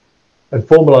long, and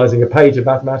formalizing a page of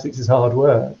mathematics is hard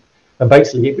work. And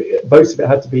basically, most of it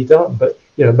had to be done. But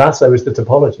Masso is the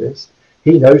topologist;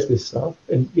 he knows this stuff,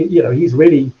 and he's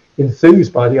really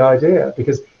enthused by the idea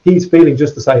because he's feeling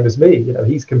just the same as me.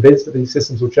 He's convinced that these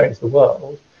systems will change the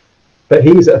world. But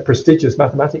he's at a prestigious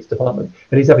mathematics department,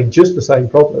 and he's having just the same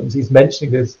problems. He's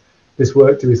mentioning this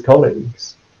work to his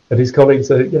colleagues, and his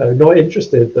colleagues are not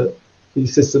interested that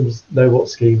these systems know what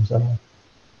schemes are.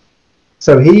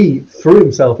 So he threw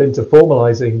himself into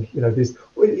formalizing, this.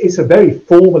 It's a very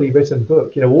formally written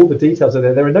book. All the details are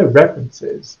there. There are no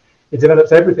references. It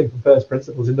develops everything from first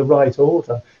principles in the right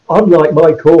order. Unlike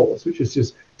my course, which was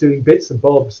just doing bits and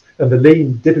bobs, and the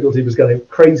lean difficulty was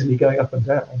crazily going up and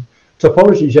down.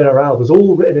 Topologie Générale was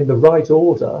all written in the right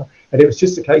order, and it was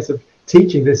just a case of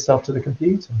teaching this stuff to the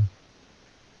computer.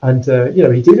 And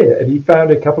he did it, and he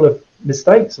found a couple of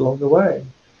mistakes along the way.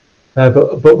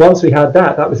 But once we had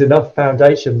that was enough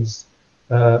foundations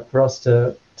for us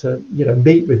to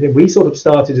meet with him. We sort of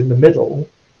started in the middle,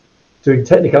 doing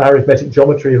technical arithmetic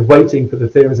geometry and waiting for the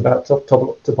theories about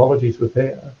topology to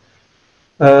appear.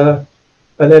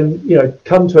 And then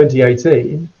come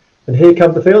 2018, and here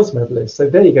come the Fields medalists. So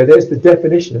there you go. There's the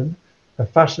definition of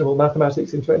fashionable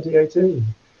mathematics in 2018.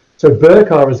 So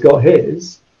Burkar has got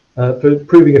his for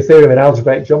proving a theorem in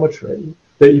algebraic geometry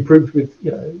that he proved with,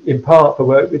 in part for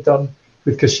work we've done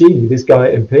with Kashini, this guy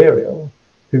at Imperial,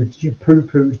 who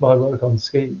poo-pooed my work on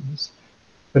schemes.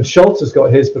 And Schultz has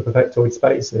got his for perfectoid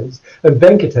spaces. And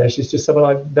Venkatesh is just someone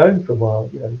I've known for a while,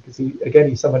 because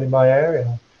he's someone in my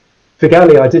area.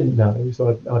 Figali I didn't know,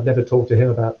 so I've never talked to him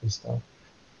about this stuff.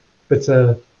 But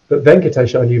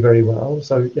Venkatesh I knew very well,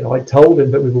 so I told him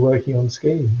that we were working on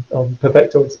on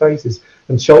perfectoid spaces,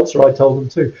 and Schultzer I told him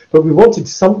too. But we wanted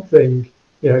something,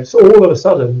 so all of a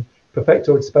sudden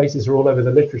perfectoid spaces are all over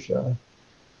the literature,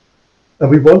 and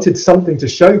we wanted something to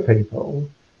show people,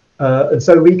 and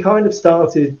so we kind of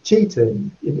started cheating.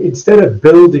 Instead of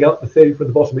building up the theory from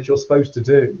the bottom, which you're supposed to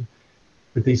do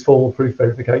with these formal proof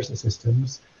verification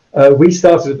systems, we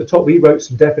started at the top. We wrote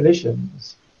some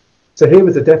definitions. So here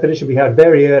was a definition we had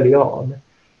very early on,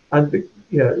 and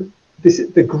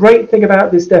the great thing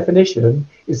about this definition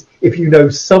is if you know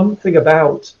something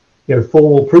about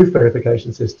formal proof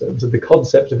verification systems and the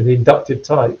concept of an inductive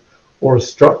type or a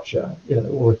structure,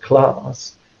 or a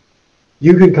class,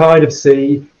 you can kind of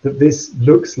see that this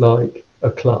looks like a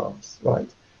class, right?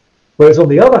 Whereas on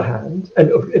the other hand,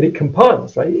 and it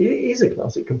compiles, right? It is a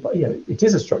class. It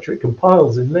is a structure. It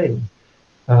compiles in Lean.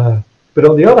 But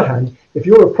on the other hand, if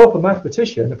you're a proper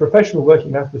mathematician, a professional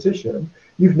working mathematician,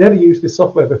 you've never used this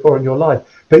software before in your life,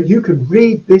 but you can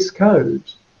read this code,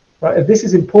 right? And this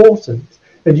is important.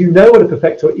 And you know what a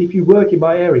perfectoid, if you work in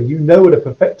my area, you know what a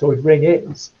perfectoid ring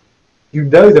is. You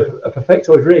know that a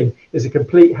perfectoid ring is a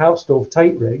complete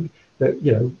Hausdorff-Tate ring, that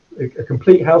a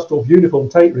complete Hausdorff uniform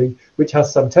Tate ring, which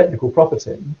has some technical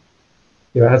property.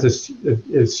 It has a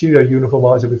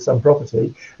pseudo-uniformizer with some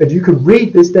property, and you can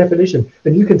read this definition,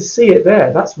 and you can see it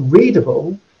there. That's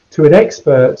readable to an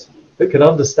expert that can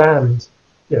understand,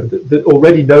 that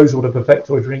already knows what a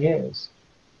perfectoid ring is.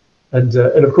 And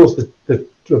of course, the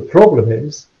problem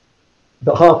is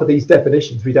that half of these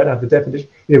definitions, we don't have the definition.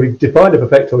 We've defined a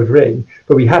perfectoid ring,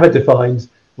 but we haven't defined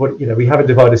we haven't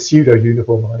defined a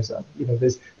pseudo-uniformizer.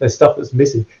 There's stuff that's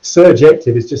missing.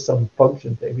 Surjective is just some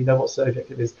function thing. We know what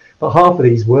surjective is, but half of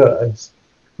these words,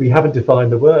 we haven't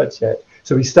defined the words yet.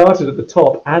 So we started at the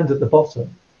top and at the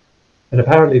bottom, and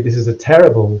apparently this is a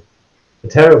terrible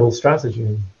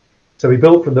strategy. So we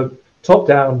built from the top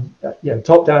down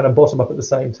and bottom up at the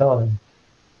same time.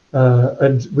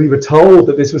 And we were told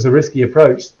that this was a risky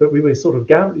approach, but we were sort of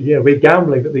we're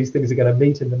gambling that these things are going to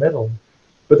meet in the middle.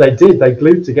 But they did. They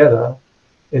glued together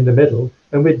in the middle,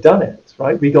 and we'd done it,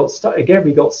 right? We got stuck again.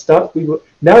 We got stuck. We've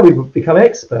become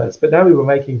experts, but now we were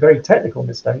making very technical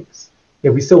mistakes.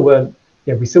 We still weren't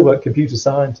computer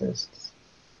scientists.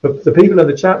 But the people in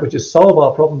the chat would just solve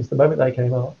our problems the moment they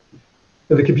came up.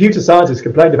 And the computer scientists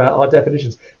complained about our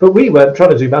definitions, but we weren't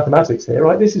trying to do mathematics here,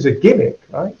 right? This is a gimmick,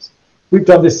 right? We've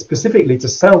done this specifically to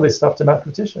sell this stuff to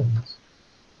mathematicians.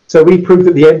 So we proved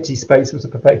that the empty space was a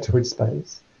perfectoid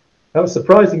space. That was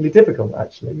surprisingly difficult,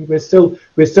 actually. We're still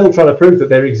trying to prove that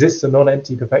there exists a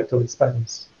non-empty perfectoid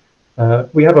space.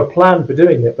 We have a plan for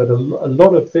doing it, but a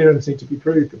lot of theorems need to be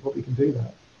proved before we can do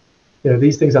that.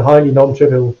 These things are highly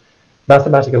non-trivial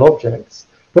mathematical objects.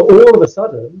 But all of a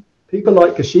sudden, people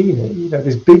like Cassini, you know,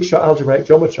 this big shot algebraic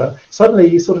geometer, suddenly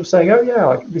he's sort of saying, oh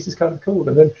yeah, this is kind of cool.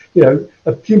 And then, you know,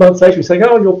 a few months later he's saying,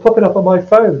 oh, you're popping up on my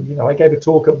phone. You know, I gave a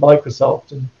talk at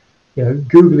Microsoft, and, you know,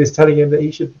 Google is telling him that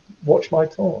he should watch my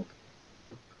talk.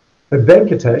 And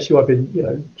Venkatesh, who I've been, you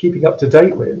know, keeping up to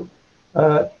date with,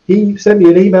 he sent me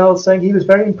an email saying he was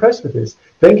very impressed with this.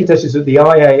 Venkatesh is at the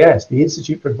IAS, the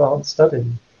Institute for Advanced Study,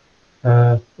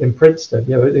 in Princeton,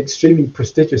 you know, an extremely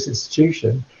prestigious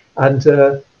institution. And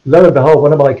lo and behold,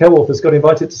 one of my co-authors got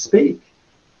invited to speak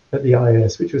at the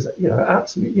IAS, which was, you know,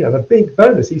 absolutely, you know, a big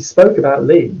bonus. He spoke about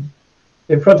Lean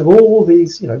in front of all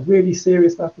these, you know, really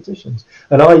serious mathematicians.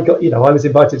 And I got, you know, I was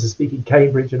invited to speak in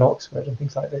Cambridge and Oxford and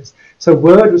things like this. So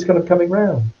word was kind of coming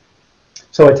round.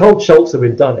 So I told Schulze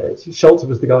we'd done it. Schulze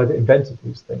was the guy that invented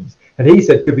these things. And he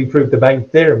said, could we prove the main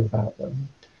theorem about them?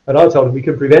 And I told him we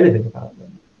couldn't prove anything about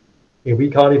them. You know, we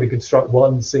can't even construct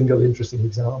one single interesting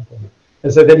example.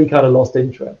 And so then he kind of lost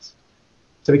interest.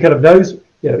 So he kind of knows,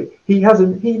 you know,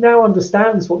 he now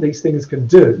understands what these things can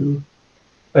do,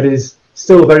 and is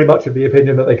still very much of the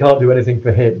opinion that they can't do anything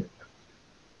for him.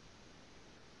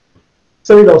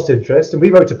 So he lost interest, and we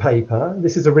wrote a paper.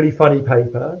 This is a really funny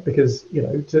paper because, you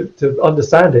know, to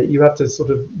understand it, you have to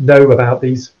sort of know about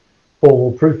these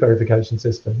formal proof verification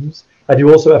systems, and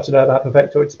you also have to know about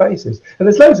perfectoid spaces. And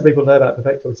there's loads of people know about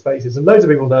perfectoid spaces, and loads of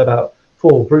people know about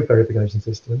formal proof verification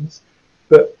systems,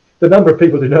 but the number of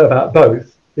people who know about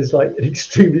both is like an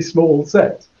extremely small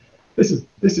set. This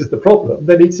is the problem.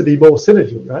 There needs to be more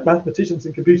synergy, right? Mathematicians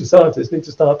and computer scientists need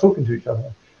to start talking to each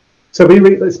other. So we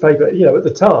read this paper, you know, at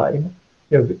the time,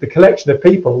 you know, the collection of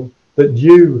people that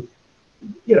knew,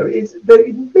 you know, it's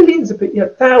millions of people, you know,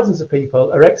 thousands of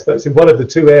people are experts in one of the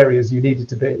two areas you needed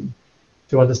to be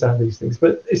to understand these things.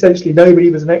 But essentially nobody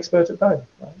was an expert at both,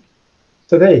 right?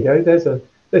 So there you go,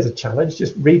 there's a challenge,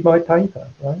 just read my paper,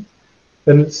 right?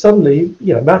 And suddenly,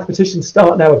 you know, mathematicians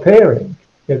start now appearing.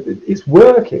 You know, it's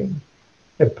working.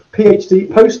 You know, PhD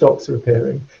postdocs are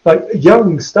appearing. Like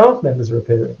young staff members are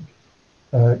appearing.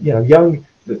 You know,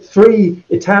 the 3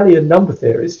 Italian number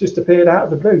theorists just appeared out of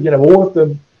the blue. You know, all of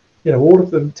them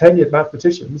tenured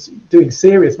mathematicians doing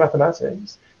serious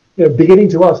mathematics. You know, beginning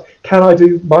to ask, can I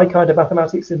do my kind of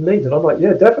mathematics in Lean? And I'm like,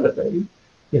 yeah, definitely.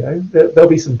 You know, there'll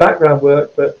be some background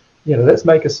work, but you know, let's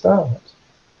make a start.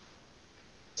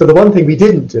 So the one thing we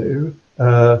didn't do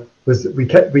was that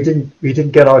we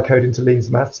didn't get our code into Lean's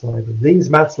maths library. Lean's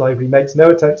maths library makes no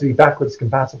attempt to be backwards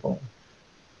compatible.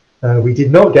 We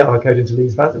did not get our code into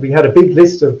Lean's maths. We had a big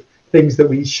list of things that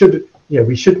we should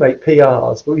make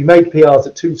PRs, but we made PRs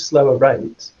at too slow a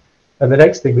rate. And the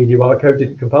next thing we knew, our code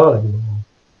didn't compile anymore.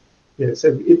 You know,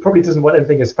 so it probably doesn't want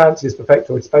anything as fancy as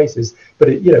perfectoid spaces, but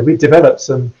it, you know, we developed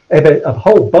a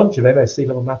whole bunch of MSc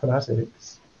level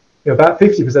mathematics. You know, about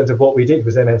 50% of what we did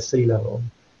was MSc level,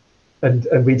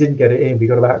 and we didn't get it in. We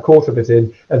got about a quarter of it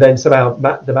in, and then somehow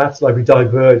the maths library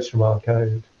diverged from our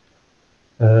code.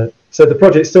 So the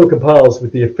project still compiles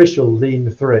with the official Lean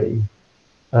 3,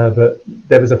 but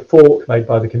there was a fork made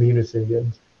by the community,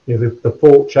 and you know, the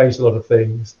fork changed a lot of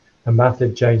things, and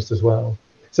Mathlib changed as well.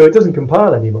 So it doesn't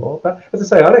compile anymore. But as I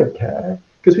say, I don't care,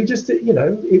 because we just, you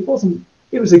know, it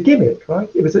was a gimmick, right?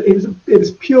 It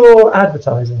was pure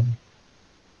advertising.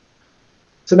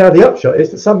 So now the upshot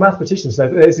is that some mathematicians know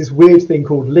that there's this weird thing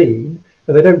called Lean,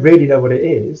 and they don't really know what it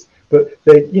is, but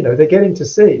they're getting to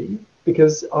see,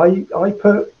 because I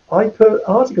put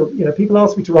articles, you know, people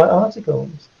ask me to write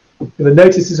articles. The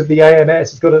notices of the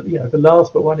AMS has got the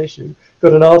last but one issue,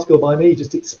 got an article by me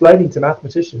just explaining to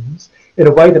mathematicians in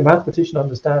a way that mathematician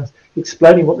understands,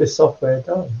 explaining what this software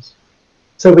does.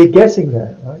 So we're getting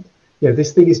there, right? You know,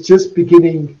 this thing is just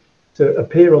beginning to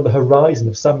appear on the horizon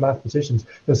of some mathematicians,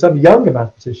 and some younger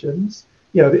mathematicians,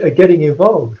 you know, are getting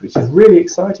involved, which is really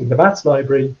exciting. The maths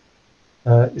library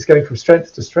is going from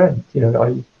strength to strength. You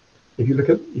know, if you look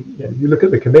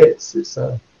at the commits, it's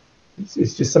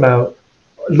just somehow.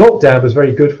 Lockdown was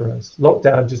very good for us.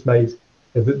 Lockdown just made,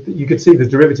 you could see the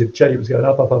derivative chain was going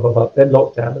up, then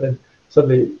lockdown, and then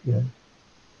suddenly, you know,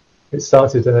 it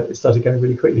started going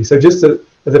really quickly. So just at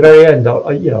the very end,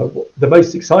 you know, the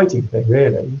most exciting thing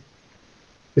really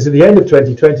is at the end of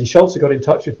 2020, Schulze got in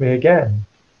touch with me again.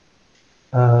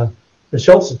 And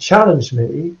Schulze challenged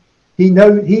me.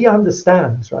 He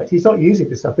understands, right? He's not using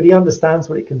this stuff, but he understands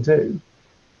what it can do.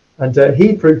 And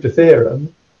he proved a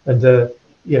theorem, and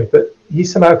you know, but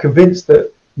he's somehow convinced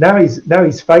that now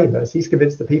he's famous. He's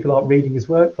convinced that people aren't reading his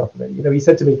work properly. You know, he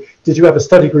said to me, "Did you have a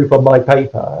study group on my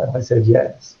paper?" And I said,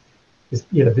 "Yes."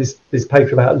 This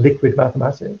paper about liquid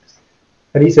mathematics.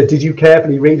 And he said, "Did you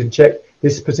carefully read and check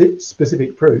this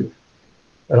specific proof?"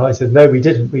 And I said, "No, we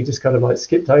didn't. We just kind of like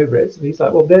skipped over it." And he's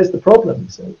like, "Well, there's the problem."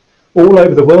 So all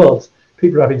over the world,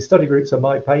 people are having study groups on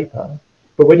my paper.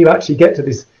 But when you actually get to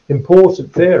this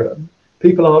important theorem,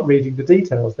 people aren't reading the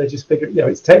details. They're just figuring, you know,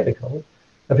 it's technical,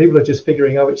 and people are just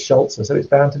figuring, oh, it's Schulze, so it's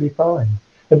bound to be fine.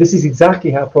 And this is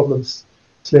exactly how problems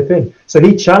slip in. So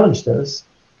he challenged us.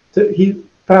 He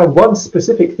found one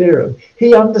specific theorem.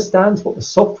 He understands what the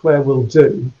software will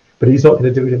do, but he's not going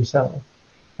to do it himself.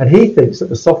 And he thinks that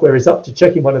the software is up to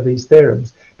checking one of these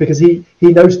theorems because he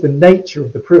knows the nature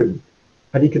of the proof,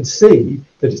 and he can see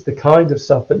that it's the kind of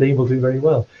stuff that Lean will do very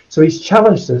well. So he's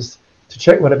challenged us to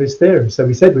check one of his theorems. So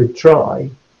we said we'd try.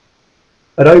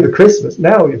 And over Christmas,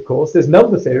 now, of course, there's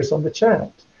number theorists on the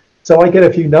chat. So I get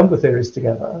a few number theorists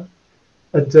together,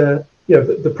 and you know,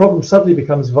 the problem suddenly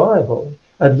becomes viable.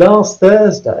 And last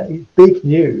Thursday, big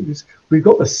news, we've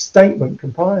got the statement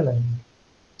compiling.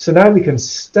 So now we can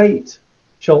state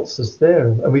Schulze's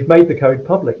theorem, and we've made the code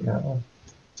public now.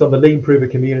 It's on the Lean Prover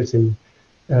community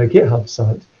GitHub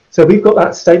site. So we've got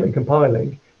that statement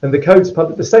compiling, and the code's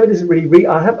public. The statement isn't really,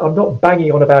 I'm not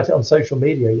banging on about it on social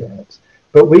media yet,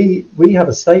 but we have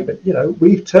a statement. You know,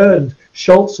 we've turned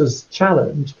Schulze's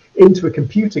challenge into a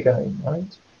computer game,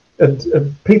 right?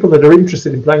 And people that are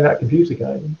interested in playing that computer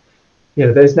game, you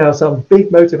know, there's now some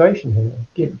big motivation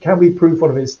here. Can we prove one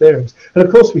of his theorems? And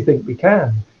of course we think we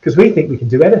can, because we think we can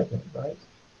do anything, right?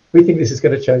 We think this is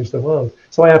going to change the world.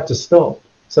 So I have to stop.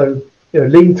 So, you know,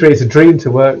 Lean 3 is a dream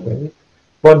to work with.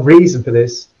 One reason for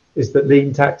this is that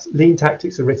lean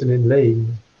tactics are written in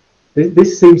Lean.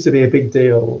 This seems to be a big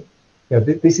deal. You know,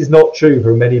 this is not true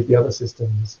for many of the other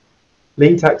systems.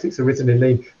 Lean tactics are written in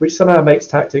Lean, which somehow makes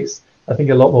tactics, I think,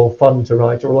 a lot more fun to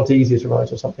write, or a lot easier to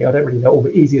write, or something. I don't really know, or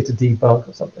easier to debug,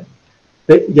 or something.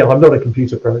 Yeah, I'm not a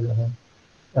computer programmer,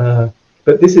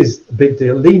 but this is a big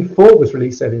deal. Lean 4 was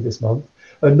released earlier this month,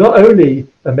 and not only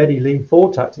are many Lean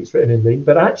 4 tactics written in Lean,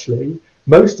 but actually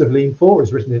most of Lean 4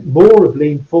 is written in, more of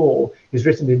Lean 4 is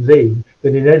written in Lean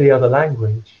than in any other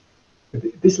language.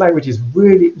 This language is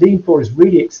really, Lean 4 is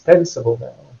really extensible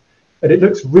now, and it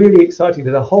looks really exciting.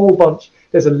 There's a whole bunch,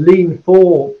 there's a Lean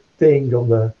 4 thing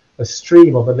on a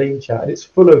stream on the Lean chat, and it's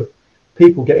full of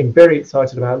people getting very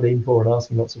excited about Lean 4 and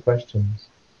asking lots of questions.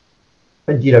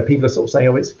 And, you know, people are sort of saying,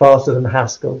 oh, it's faster than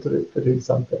Haskell to do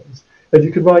some things. And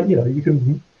you can write, you know, you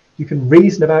can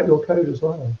reason about your code as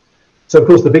well. So, of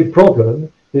course, the big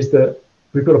problem is that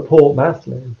we've got a poor math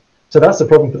lib. So that's a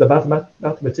problem for the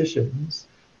mathematicians.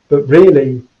 But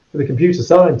really, for the computer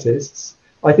scientists,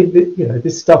 I think that, you know,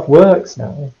 this stuff works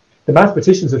now. The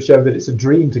mathematicians have shown that it's a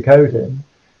dream to code in.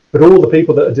 But all the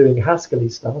people that are doing Haskell-y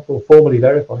stuff or formally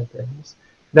verified things,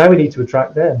 now we need to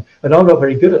attract them. And I'm not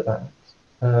very good at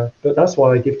that. But that's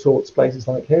why I give talks places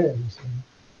like here. So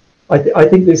I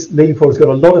think this Lean 4 has got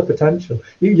a lot of potential.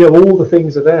 You know, all the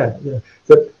things are there. You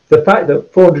know, the fact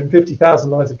that 450,000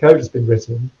 lines of code has been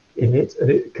written in it, and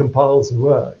it compiles and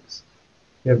works,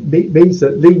 you know, means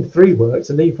that Lean 3 works,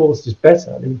 and Lean 4 is just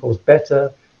better. Lean 4 is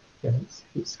better. You know,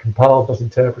 it's compiled, not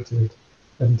interpreted,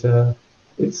 and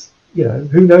it's, you know,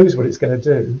 who knows what it's going to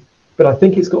do, but I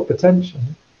think it's got potential.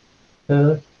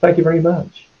 Thank you very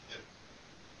much.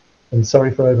 And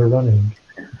sorry for overrunning.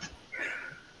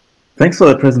 Thanks for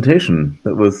that presentation.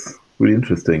 That was really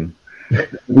interesting.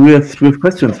 We have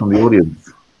questions from the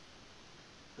audience.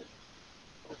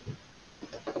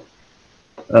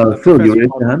 Phil, you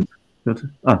raised your hand?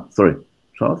 Ah, sorry.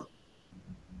 Charles?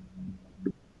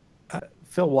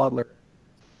 Phil Wadler.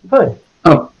 Hi.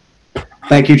 Oh,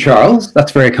 thank you, Charles.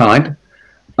 That's very kind.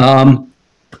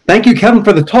 Thank you, Kevin,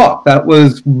 for the talk. That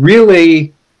was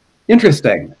really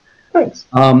interesting. Thanks.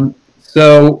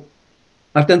 So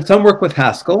I've done some work with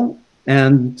Haskell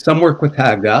and some work with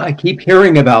Hagda. I keep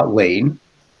hearing about Lean.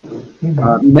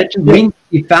 You mentioned Lean to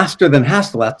be faster than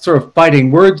Haskell. That's sort of fighting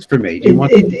words for me. Do you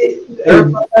want to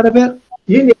clarify that a bit?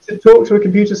 You need to talk to a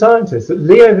computer scientist.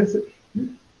 Leo,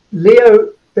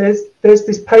 there's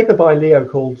this paper by Leo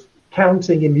called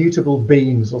Counting Immutable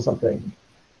Beans or something,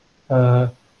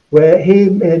 where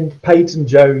him and Peyton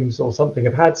Jones or something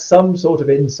have had some sort of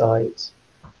insight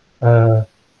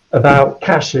about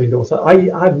caching or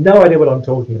something. I have no idea what I'm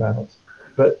talking about,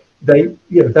 but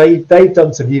they've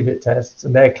done some unit tests,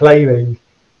 and they're claiming,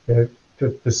 you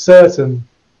know, for certain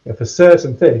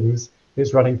things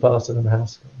it's running faster than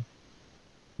Haskell.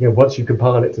 You know, once you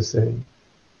compile it to C.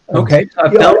 Okay.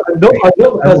 I'm not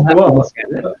the person to ask.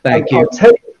 Thank you.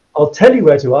 I'll tell you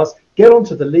where to ask. Get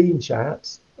onto the Lean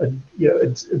chat and, you know,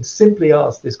 and simply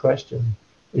ask this question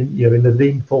in the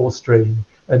Lean 4 stream,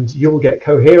 and you'll get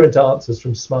coherent answers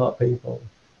from smart people.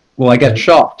 Will I get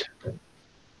shocked?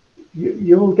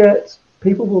 You'll get,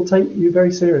 people will take you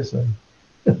very seriously.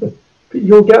 But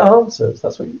you'll get answers.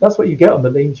 That's what you get on the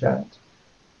Lean chat.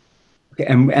 Okay,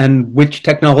 and which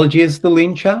technology is the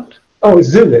lean chat? Oh, it's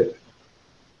Zulip.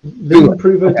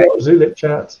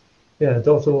 Leanimprover.zulipchat,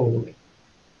 .org.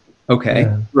 Okay,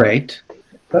 Yeah. great.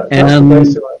 That's the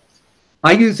place to ask.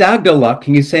 I use Agda a lot.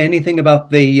 Can you say anything about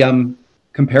the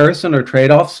comparison or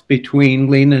trade-offs between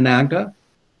lean and Agda?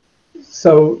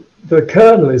 So the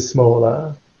kernel is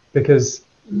smaller because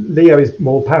Leo is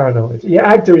more paranoid. Yeah,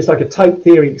 Agda is like a type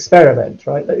theory experiment,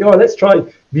 right? Like, oh, let's try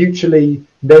mutually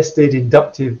nested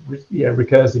inductive,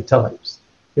 recursive types.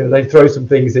 They throw some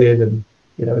things in, and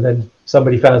and then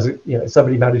somebody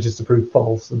somebody manages to prove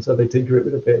false, and so they tinker it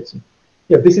with a bit. And,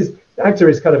 Agda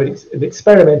is kind of an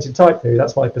experiment in type theory.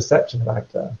 That's my perception of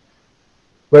Agda.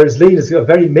 Whereas lean has got a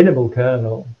very minimal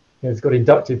kernel. It's got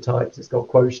inductive types, it's got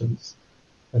quotients,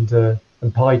 and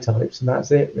pi types, and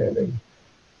that's it really.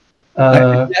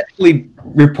 I actually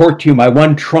report to you my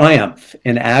one triumph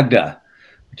in Agda,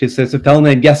 which is there's a fellow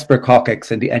named Jesper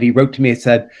Kokix, and he wrote to me and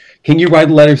said, "Can you write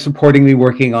a letter supporting me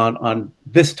working on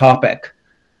this topic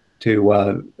to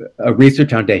a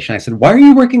research foundation?" I said, "Why are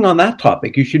you working on that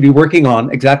topic? You should be working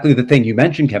on exactly the thing you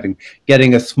mentioned, Kevin,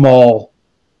 getting a small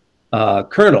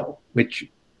kernel," which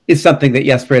is something that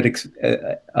Jesper had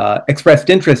expressed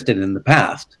interest in the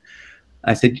past.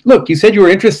 I said, "Look, you said you were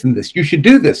interested in this. You should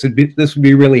do this. This would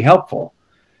be really helpful."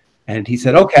 And he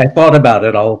said, "Okay, I thought about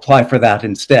it. I'll apply for that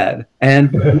instead." And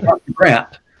he got the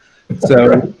grant.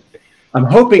 So I'm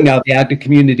hoping now the Agda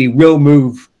community will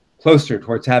move closer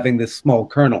towards having this small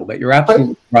kernel, but you're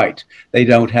absolutely right. They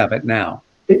don't have it now.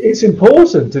 It's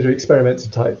important to do experiments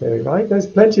in type theory, right? There's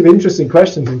plenty of interesting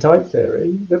questions in type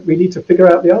theory that we need to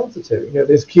figure out the answer to.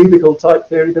 There's cubical type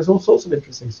theory. There's all sorts of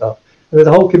interesting stuff. And there's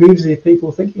a whole community of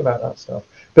people thinking about that stuff.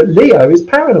 But Leo is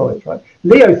paranoid, right?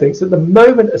 Leo thinks that the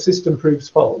moment a system proves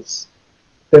false,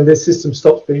 then this system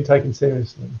stops being taken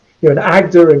seriously. And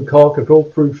Agda and Koch have all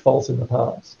proved false in the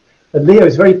past. And Leo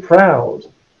is very proud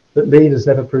that lean has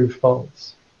never proved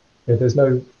false. There's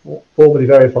no formally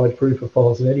verified proof of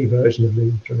false in any version of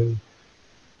lean true.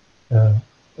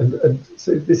 And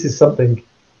so this is something,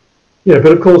 but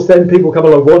of course then people come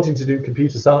along wanting to do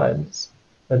computer science,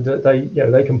 and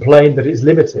they complain that it's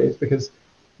limited because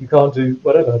you can't do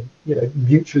whatever,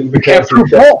 mutually recursive.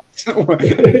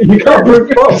 You can't prove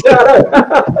false.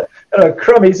 What a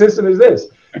crummy system is this?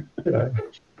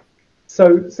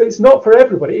 So it's not for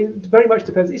everybody. It very much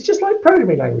depends. It's just like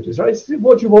programming languages, right? It's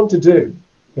what you want to do.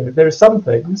 There are some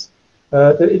things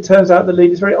that it turns out the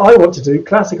lean is I want to do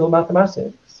classical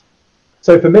mathematics.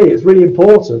 So for me, it's really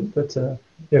important that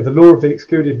the law of the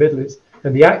excluded middle is,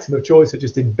 and the axiom of choice are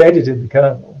just embedded in the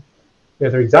kernel.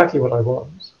 They're exactly what I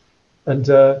want. And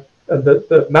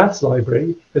the maths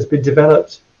library has been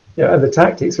developed, and the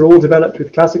tactics are all developed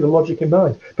with classical logic in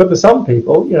mind. But for some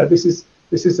people, this is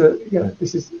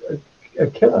a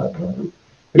killer. Right?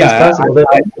 Yeah,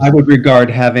 I would regard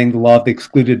having the law of the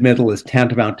excluded middle as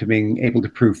tantamount to being able to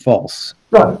prove false.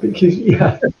 Right, because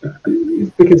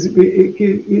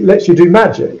it lets you do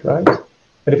magic, right?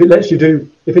 And if it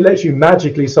lets you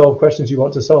magically solve questions you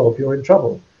want to solve, you're in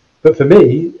trouble. But for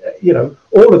me,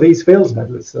 all of these fields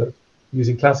medalists are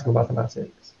using classical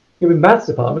mathematics. In maths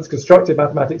departments, constructive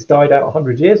mathematics died out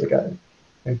 100 years ago.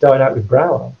 It died out with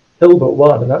Brouwer. Hilbert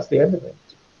won, and that's the end of it.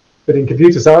 But in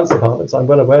computer science departments, I'm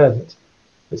well aware that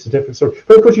it's a different story.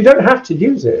 But of course, you don't have to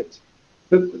use it.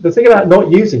 The thing about not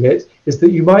using it is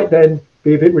that you might then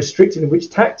be a bit restricted in which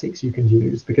tactics you can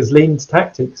use, because lean's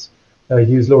tactics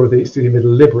use law of the excluded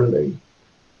middle liberally.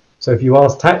 So if you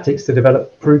ask tactics to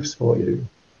develop proofs for you,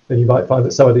 then you might find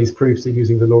that some of these proofs are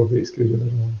using the law of the excluded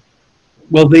middle.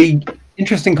 Well, the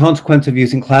interesting consequence of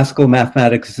using classical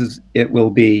mathematics is it will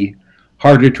be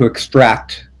harder to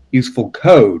extract useful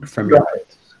code from your...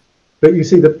 Right. But you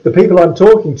see, the people I'm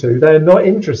talking to, they're not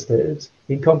interested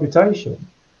in computation,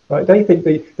 right? They think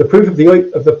the proof of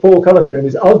the four-color theorem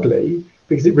is ugly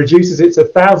because it reduces it to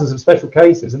thousands of special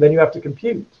cases, and then you have to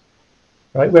compute,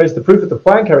 right? Whereas the proof of the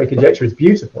Poincare conjecture is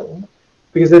beautiful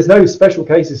because there's no special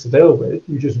cases to deal with.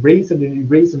 You just reason and you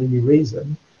reason and you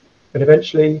reason, and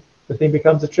eventually the thing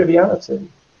becomes a triviality.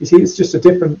 You see, it's just a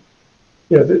different,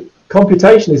 the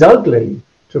computation is ugly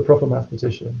to a proper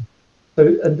mathematician. So,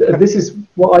 and this is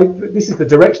the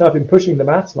direction I've been pushing the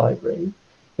maths library.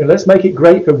 Let's make it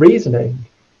great for reasoning.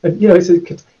 And you want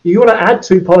to add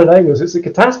two polynomials, it's a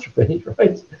catastrophe, right?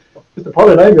 Because the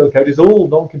polynomial code is all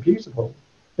non-computable.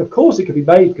 Of course, it can be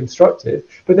made constructive,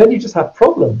 but then you just have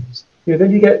problems.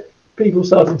 Then you get people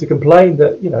starting to complain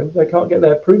that they can't get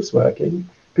their proofs working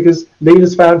because lean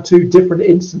has found two different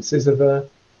instances of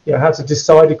how to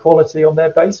decide equality on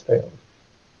their base field.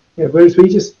 Whereas we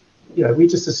just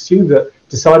assume that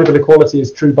decidable equality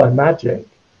is true by magic.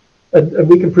 and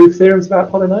we can prove theorems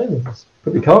about polynomials,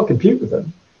 but we can't compute with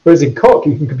them. Whereas in Coq,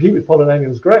 you can compute with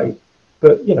polynomials, great,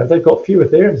 but they've got fewer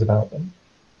theorems about them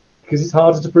because it's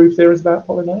harder to prove theorems about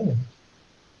polynomials.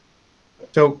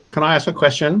 So can I ask a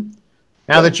question?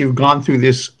 Now that you've gone through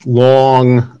this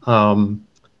long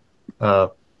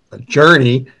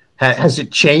journey, has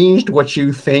it changed what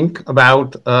you think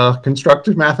about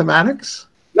constructive mathematics?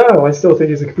 No, I still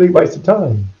think it's a complete waste of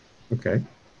time. Okay.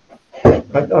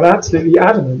 I'm absolutely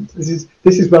adamant. This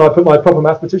is when I put my proper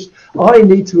mathematician. I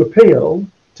need to appeal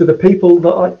to the people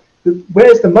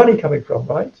where's the money coming from,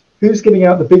 right? Who's giving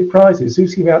out the big prizes?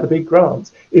 Who's giving out the big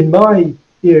grants? In my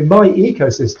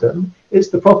ecosystem, it's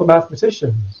the proper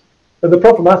mathematicians. And the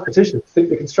proper mathematicians think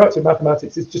that constructive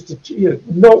mathematics is just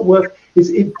not worth.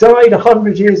 It died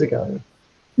 100 years ago.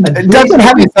 And doesn't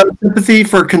having some sympathy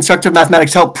for constructive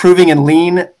mathematics help proving in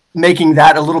lean, making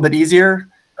that a little bit easier?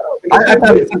 I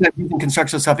found that using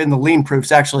constructive stuff in the lean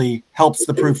proofs actually helps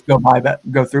the proof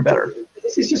go through better.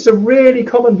 This is just a really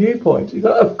common viewpoint.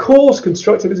 Of course,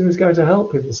 constructivism is going to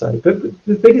help, people say, but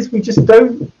the thing is, we just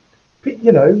don't.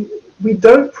 We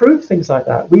don't prove things like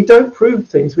that. We don't prove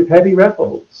things with heavy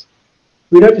refolds.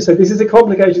 We don't just say this is a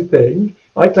complicated thing.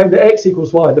 I claim that x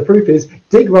equals y. The proof is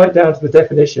dig right down to the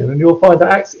definition, and you'll find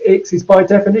that x is by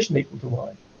definition equal to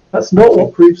y. That's not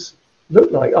what proofs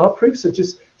look like. Our proofs are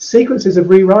just sequences of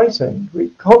rewriting. We're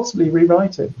constantly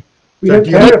rewriting. We don't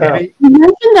care about. You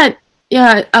mentioned that.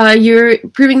 Yeah, you're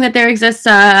proving that there exists.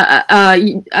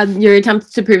 Your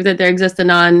attempts to prove that there exists a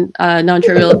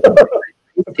non-trivial.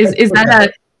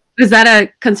 Is that a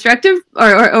constructive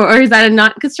or is that a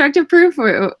not constructive proof,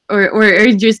 or are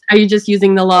you just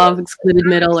using the law of excluded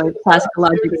middle or classical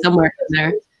logic somewhere in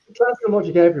there? Classical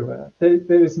logic everywhere.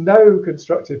 There is no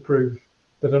constructive proof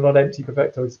that a non-empty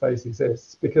perfectoid space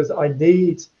exists, because I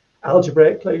need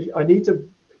algebraic closure.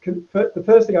 The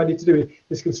first thing I need to do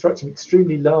is construct an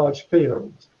extremely large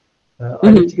field.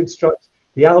 I need to construct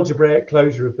the algebraic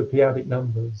closure of the p-adic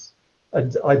numbers,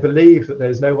 and I believe that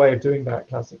there's no way of doing that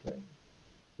classically.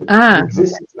 The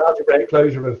existence of algebraic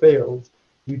closure of a field,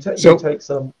 you take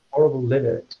some horrible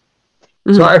limit.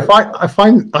 So I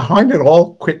find it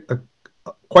all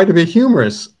quite a bit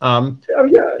humorous.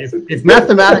 If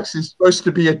mathematics is supposed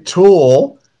to be a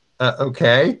tool,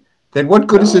 okay, then what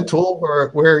good is a tool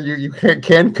where you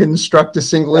can construct a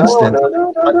single instance?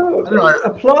 No.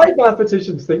 Applied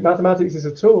mathematicians think mathematics is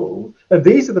a tool, and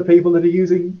these are the people that are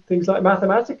using things like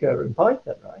Mathematica and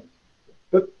Python, right?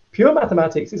 But pure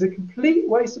mathematics is a complete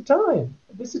waste of time.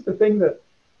 This is the thing, that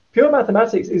pure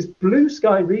mathematics is blue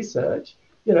sky research,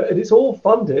 and it's all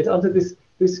funded under this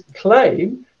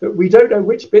claim that we don't know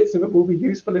which bits of it will be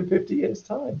useful in 50 years'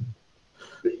 time.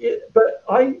 But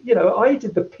I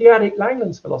did the p-adic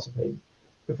Langlands philosophy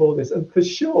before this, and for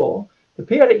sure, the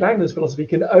p-adic Langlands philosophy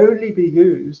can only be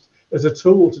used as a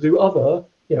tool to do other,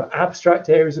 abstract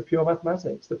areas of pure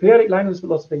mathematics. The p-adic Langlands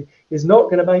philosophy is not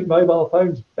going to make mobile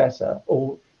phones better,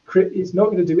 or it's not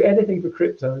going to do anything for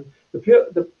crypto. The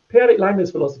p-adic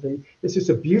Langlands philosophy is just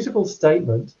a beautiful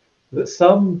statement that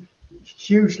some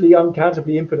hugely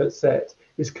uncountably infinite set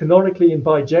is canonically in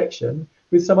bijection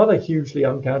with some other hugely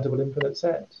uncountable infinite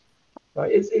set.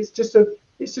 Right? It's just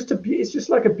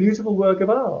like a beautiful work of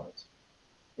art.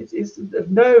 It's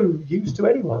of no use to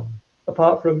anyone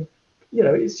apart from,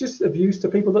 it's just of use to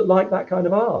people that like that kind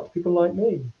of art. People like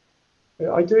me.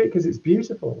 I do it because it's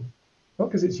beautiful, not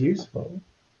because it's useful.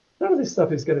 None of this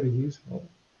stuff is going to be useful,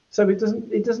 so it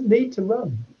doesn't need to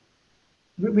run.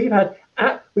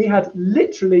 We had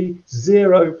literally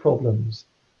zero problems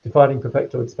defining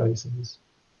perfectoid spaces,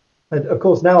 and of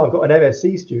course now I've got an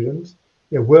MSc student,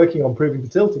 working on proving the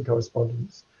tilting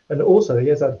correspondence, and also he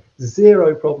has had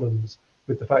zero problems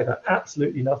with the fact that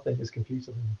absolutely nothing is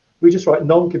computable. We just write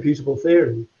non-computable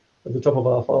theory at the top of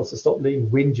our files to stop Lean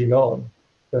whinging on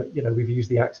that we've used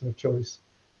the axiom of choice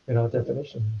in our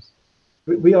definitions.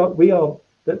 The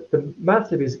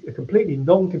MATLib is a completely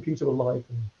non-computable life,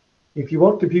 and if you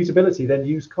want computability, then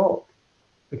use Coq,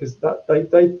 because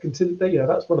they consider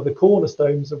that's one of the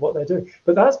cornerstones of what they're doing.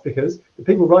 But that's because the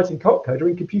people writing Coq code are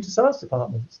in computer science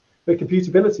departments, where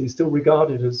computability is still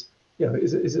regarded as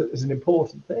is an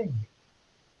important thing.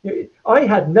 I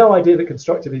had no idea that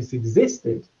constructivists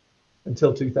existed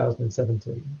until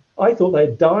 2017. I thought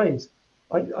they'd died.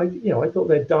 I thought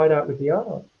they'd died out with the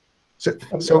art. So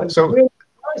I'm really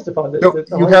surprised to find that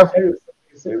you have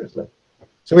seriously.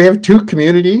 So we have two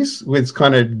communities with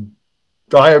kind of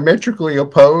diametrically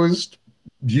opposed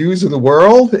views of the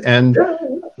world, and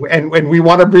when we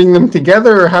want to bring them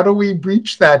together, how do we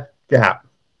breach that gap?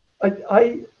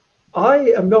 I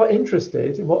am not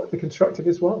interested in what the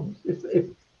constructivists want.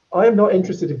 I am not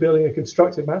interested in building a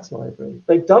constructive maths library.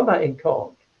 They've done that in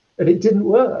Coq, and it didn't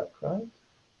work, right?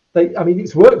 I mean,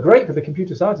 it's worked great for the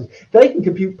computer scientists. They can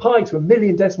compute pi to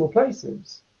 1,000,000 decimal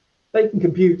places. They can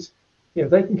compute,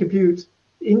 they can compute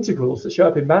integrals that show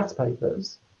up in maths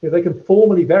papers. They can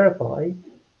formally verify,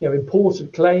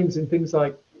 important claims in things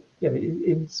like,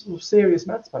 in sort of serious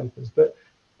maths papers.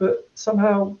 But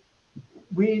somehow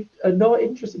we are not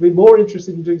interested. We're more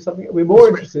interested in doing something. We're more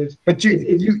interested. But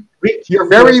your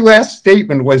very last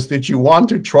statement was that you want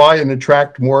to try and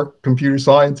attract more computer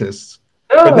scientists.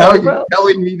 No, but now you're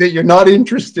telling me that you're not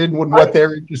interested in what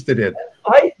they're interested in.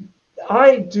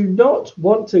 I do not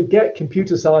want to get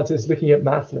computer scientists looking at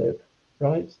MathLib,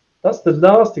 right? That's the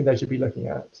last thing they should be looking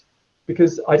at,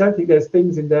 because I don't think there's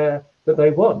things in there that they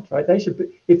want, right? They should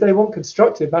be, if they want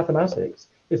constructive mathematics,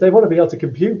 if they want to be able to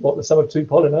compute what the sum of two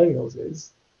polynomials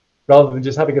is, rather than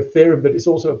just having a theorem that it's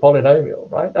also a polynomial,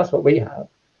 right? That's what we have,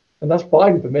 and that's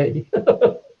fine for me.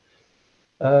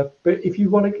 But if you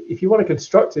want a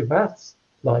constructive maths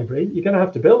library, you're going to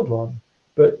have to build one.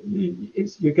 But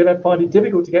you're going to find it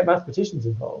difficult to get mathematicians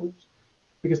involved,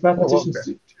 because mathematicians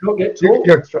do not get taught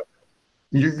constructive.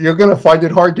 You're going to find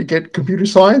it hard to get computer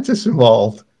scientists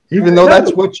involved, even though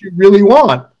that's what you really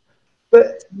want.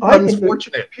 But I think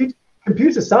unfortunate.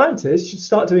 Computer scientists should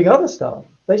start doing other stuff.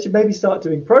 They should maybe start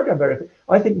doing program verification.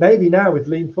 I think maybe now with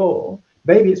Lean 4,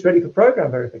 maybe it's ready for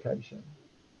program verification.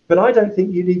 But I don't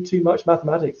think you need too much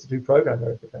mathematics to do program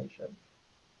verification.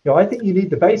 I think you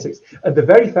need the basics, and the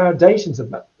very foundations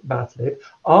of MathLib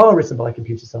are written by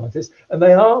computer scientists, and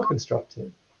they are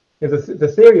constructive.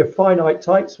 The theory of finite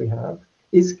types we have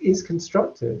is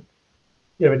constructive.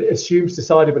 It assumes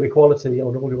decidable equality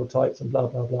on all your types and blah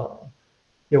blah blah.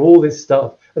 All this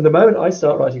stuff. And the moment I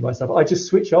start writing my stuff, I just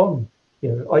switch on.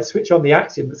 I switch on the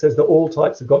axiom that says that all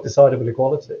types have got decidable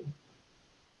equality,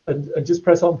 and just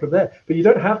press on from there. But you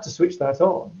don't have to switch that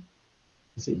on.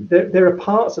 You see, there are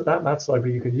parts of that maths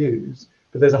library you can use,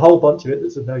 but there's a whole bunch of it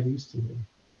that's of no use to you.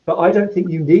 But I don't think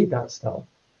you need that stuff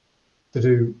to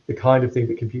do the kind of thing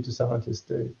that computer scientists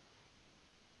do.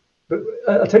 But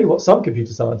I'll tell you what some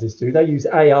computer scientists do. They use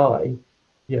AI,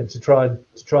 to try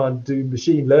and do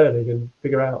machine learning and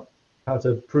figure out how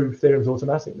to prove theorems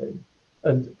automatically.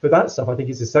 And for that stuff, I think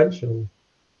it's essential.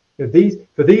 For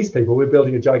these people, we're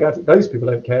building a gigantic. Those people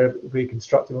don't care if we're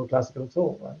constructive or classical at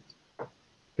all, right?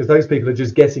 Because those people are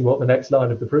just guessing what the next line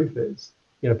of the proof is,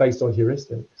 based on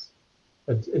heuristics.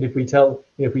 And if we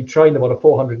train them on a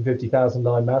 450,000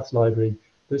 line maths library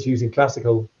that's using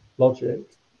classical logic,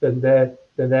 then their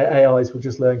AIs will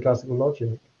just learn classical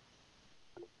logic.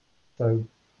 So,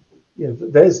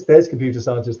 there's computer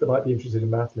scientists that might be interested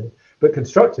in MathLib, but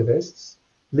constructivists,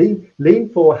 Lean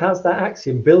 4 has that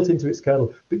axiom built into its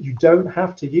kernel, but you don't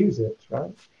have to use it, right?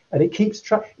 And it keeps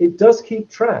track. It does keep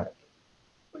track.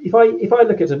 If I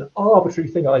look at an arbitrary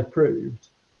thing I've proved,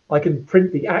 I can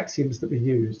print the axioms that we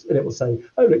used, and it will say,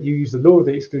 "Oh, look, you use the law of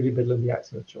the excluded middle and the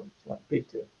axiom of choice." Like, big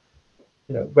deal.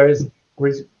 Whereas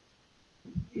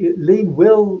Lean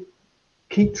will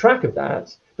keep track of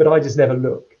that, but I just never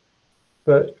look.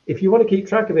 But if you want to keep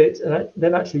track of it and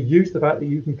then actually use the fact that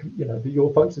you can, that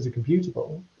your functions are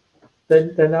computable,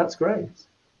 then that's great.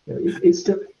 It's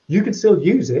still, you can still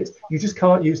use it. You just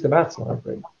can't use the maths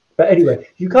library. But anyway,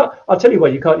 you can't. I'll tell you why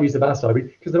you can't use the maths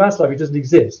library, because the maths library doesn't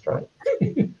exist, right?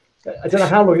 I don't know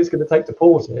how long it's going to take to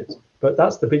port it, but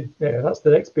that's the big. That's the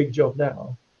next big job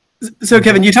now. So,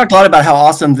 Kevin, you talked a lot about how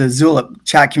awesome the Zulip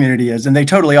chat community is, and they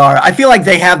totally are. I feel like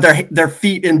they have their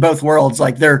feet in both worlds,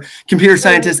 like they're computer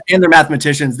scientists and they're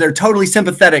mathematicians. They're totally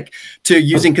sympathetic to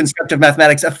using constructive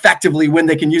mathematics effectively when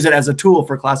they can use it as a tool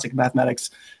for classic mathematics.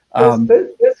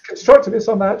 There's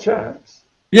constructivists on that chat.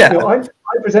 Yeah. I'm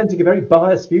presenting a very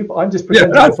biased view, but I'm just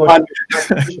presenting a point of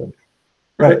mathematician.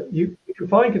 Right. But you can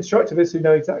find constructivists who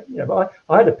know exactly. But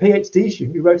I had a PhD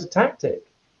student who wrote a tactic.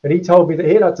 And he told me that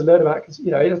he had to learn about, he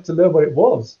had to learn what it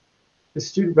was. This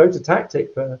student wrote a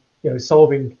tactic for,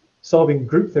 solving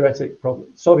group theoretic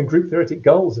problems, solving group theoretic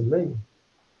goals in Lean.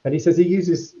 And he says he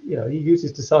uses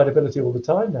decidability all the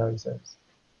time now. He says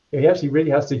he actually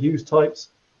really has to use types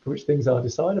for which things are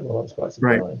decidable. I was quite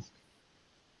surprised. Right.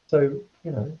 So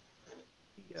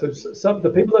so some of the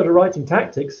people that are writing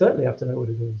tactics certainly have to know what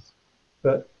it is.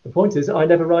 But the point is, I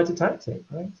never write a tactic.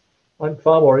 Right? I'm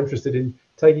far more interested in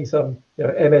taking some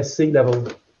MSc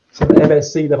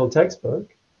level textbook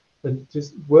and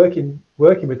just working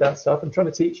with that stuff and trying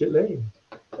to teach it Lean.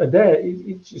 And there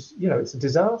it's just it's a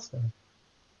disaster.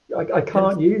 I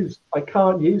can't use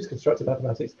constructive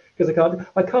mathematics because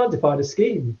I can't define a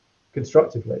scheme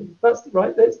constructively. That's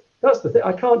right. That's the thing.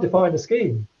 I can't define a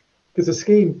scheme because a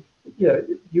scheme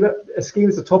a scheme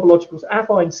is a topological.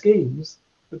 Affine schemes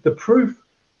the proof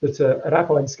that an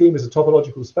affine scheme is a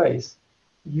topological space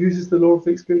uses the law of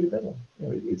the excluded middle. You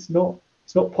know, it's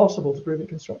not possible to prove it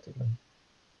constructively.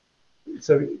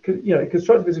 So you know,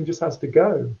 constructivism just has to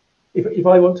go. If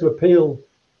I want to appeal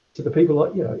to the people,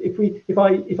 like, you know,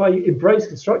 if I embrace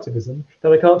constructivism,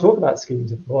 then I can't talk about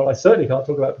schemes anymore. I certainly can't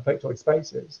talk about perfectoid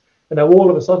spaces. And now all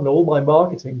of a sudden, all my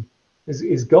marketing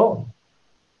is gone.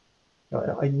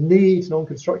 I need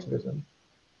non-constructivism,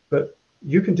 but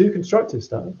you can do constructive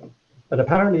stuff, and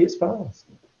apparently it's fast.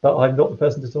 But I'm not the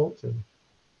person to talk to.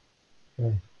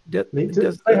 Okay. Do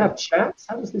they have chats?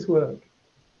 How does this work?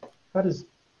 How does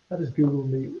Google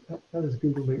Meet? How does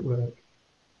Google Meet work?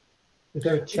 Is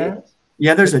there a chat?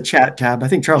 Yeah, there's a chat tab. I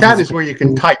think Charles. Chat is where you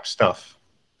can type stuff.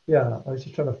 Yeah, I was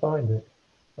just trying to find it.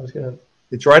 I was gonna.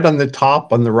 It's right on the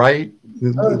top on the right.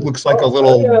 It looks like a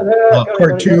little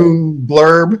cartoon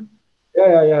blurb.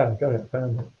 Yeah. Got it.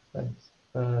 Found it. Thanks.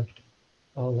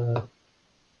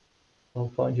 I'll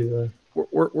find you the.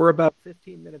 We're about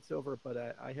 15 minutes over,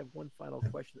 but I have one final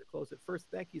question to close it. First,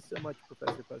 thank you so much,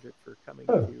 Professor Buzzard, for coming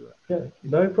to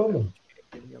no problem.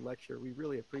 Giving a lecture. We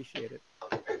really appreciate it.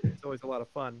 It's always a lot of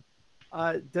fun.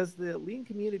 Does the lean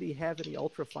community have any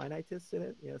ultra finitists in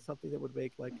it? You know, something that would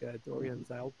make like Dorian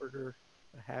Zeilberger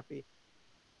happy?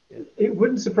 It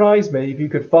wouldn't surprise me if you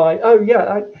could find. Oh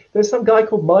yeah, there's some guy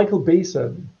called Michael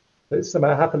Beeson that's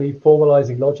somehow happily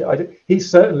formalizing logic. He's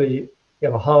certainly a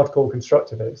hardcore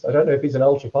constructivist. I don't know if he's an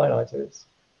ultra finitist,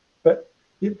 but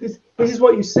this is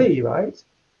what you see, right?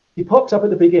 He popped up at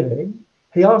the beginning.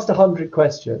 He asked 100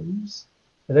 questions,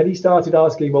 and then he started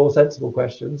asking more sensible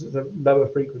questions at a lower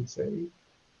frequency,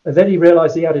 and then he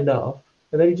realized he had enough,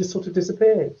 and then he just sort of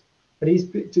disappeared. And he's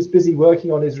just busy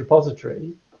working on his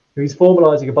repository. He's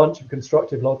formalizing a bunch of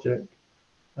constructive logic,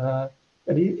 and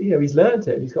he's learned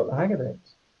it. He's got the hang of it,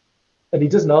 and he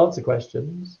doesn't answer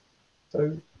questions.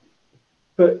 So,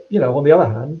 but on the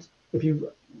other hand, if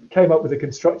you came up with a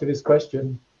constructivist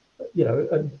question,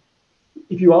 and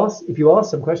if you ask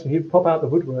some question, he'd pop out the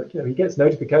woodwork. He gets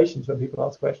notifications when people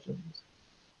ask questions.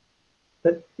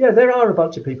 But there are a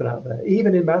bunch of people out there,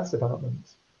 even in maths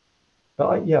departments.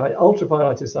 But ultra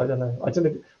finitists, I don't know. I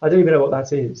don't even know what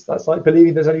that is. That's like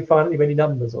believing there's only finitely many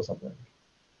numbers or something.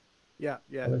 Yeah.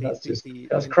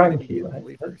 That's cranky,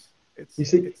 right? You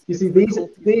see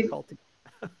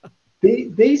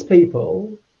these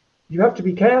people, you have to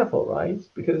be careful, right?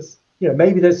 Because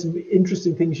maybe there's some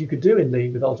interesting things you could do in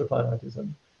lean with ultra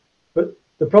finitism, but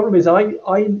the problem is I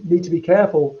need to be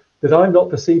careful that I'm not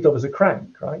perceived of as a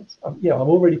crank, right? I'm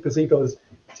already perceived of as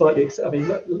slightly. I mean,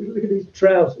 look at these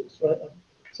trousers, right?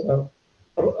 So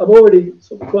I'm already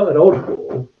sort of quite an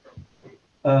oddball,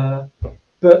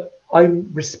 but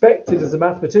I'm respected as a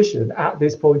mathematician at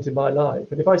this point in my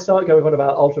life. And if I start going on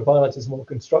about ultra finitism or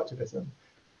constructivism,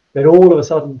 then all of a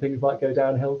sudden things might go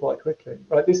downhill quite quickly,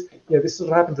 right? This sort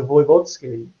of happened to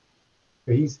Voevodsky.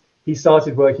 He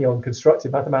started working on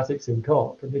constructive mathematics in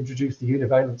COP and introduced the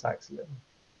univalence axiom.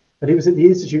 And he was at the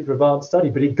Institute for Advanced Study,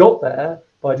 but he got there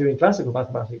by doing classical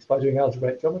mathematics, by doing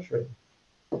algebraic geometry.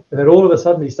 And then all of a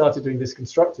sudden he started doing this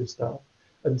constructive stuff,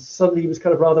 and suddenly he was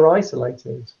kind of rather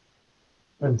isolated.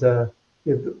 And the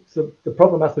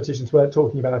proper mathematicians weren't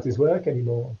talking about his work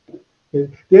anymore. The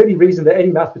only reason that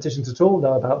any mathematicians at all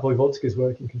know about Voevodsky's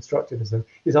work in constructivism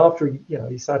is after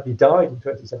he sadly died in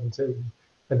 2017,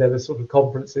 and there were sort of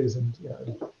conferences and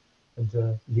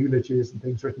eulogies and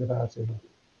things written about him,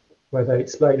 where they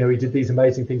explain how he did these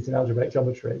amazing things in algebraic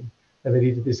geometry, and then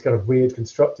he did this kind of weird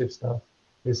constructive stuff.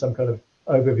 There's some kind of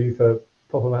overview for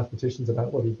proper mathematicians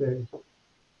about what he did,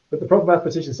 but the proper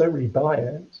mathematicians don't really buy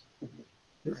it.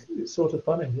 It's sort of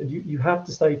funny, and you have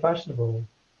to stay fashionable.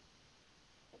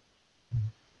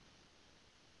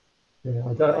 Yeah,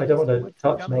 I don't want to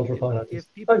touch an ultra finite.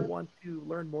 If people want to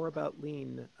learn more about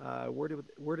lean, where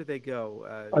do they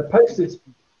go? I posted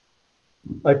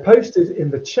in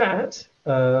the chat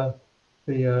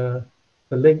the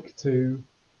link to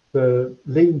the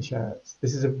lean chat.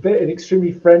 This is an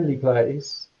extremely friendly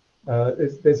place.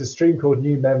 There's a stream called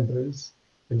New Members,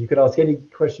 and you can ask any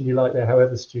question you like there,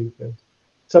 however stupid.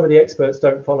 Some of the experts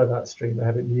don't follow that stream; they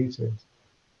have it muted.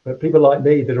 But people like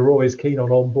me that are always keen on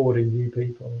onboarding new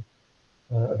people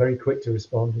are very quick to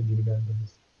respond in New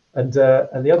Members. And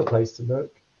the other place to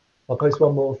look, I'll post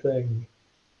one more thing,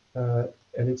 and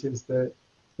it is that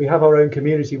we have our own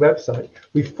community website.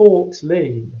 We forked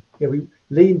Lean.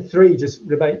 Lean 3 just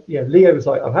remained. Leo was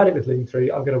like, I've had it with Lean 3.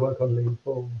 I'm going to work on Lean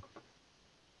 4.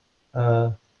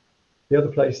 The other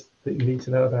place that you need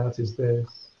to know about is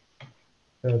this.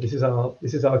 This is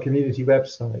our community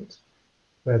website,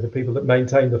 where the people that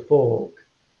maintain the fork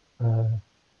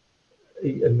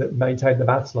and maintain the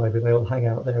maths library. They all hang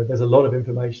out there. There's a lot of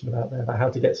information about there about how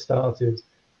to get started.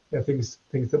 You know, things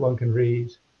that one can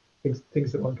read,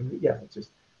 things that one can read. Yeah, it's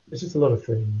just a lot of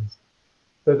things.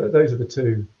 So those are the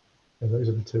two. Those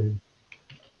are the two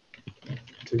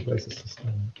places to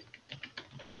start.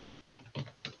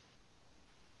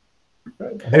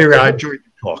 Right. Anyway, I enjoyed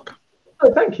the talk.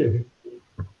 Oh, thank you.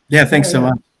 Yeah, thanks so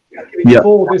much. Yeah.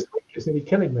 4 this week is going to be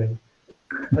killing me.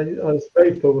 I was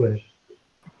very foolish.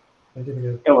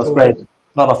 It was great. A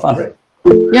lot of fun. Great.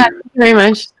 Yeah, thank you very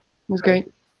much. It was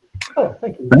great. Oh,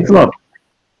 thank you. Thanks a lot.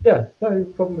 Yeah, no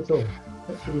problem at all.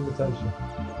 Thanks for the invitation.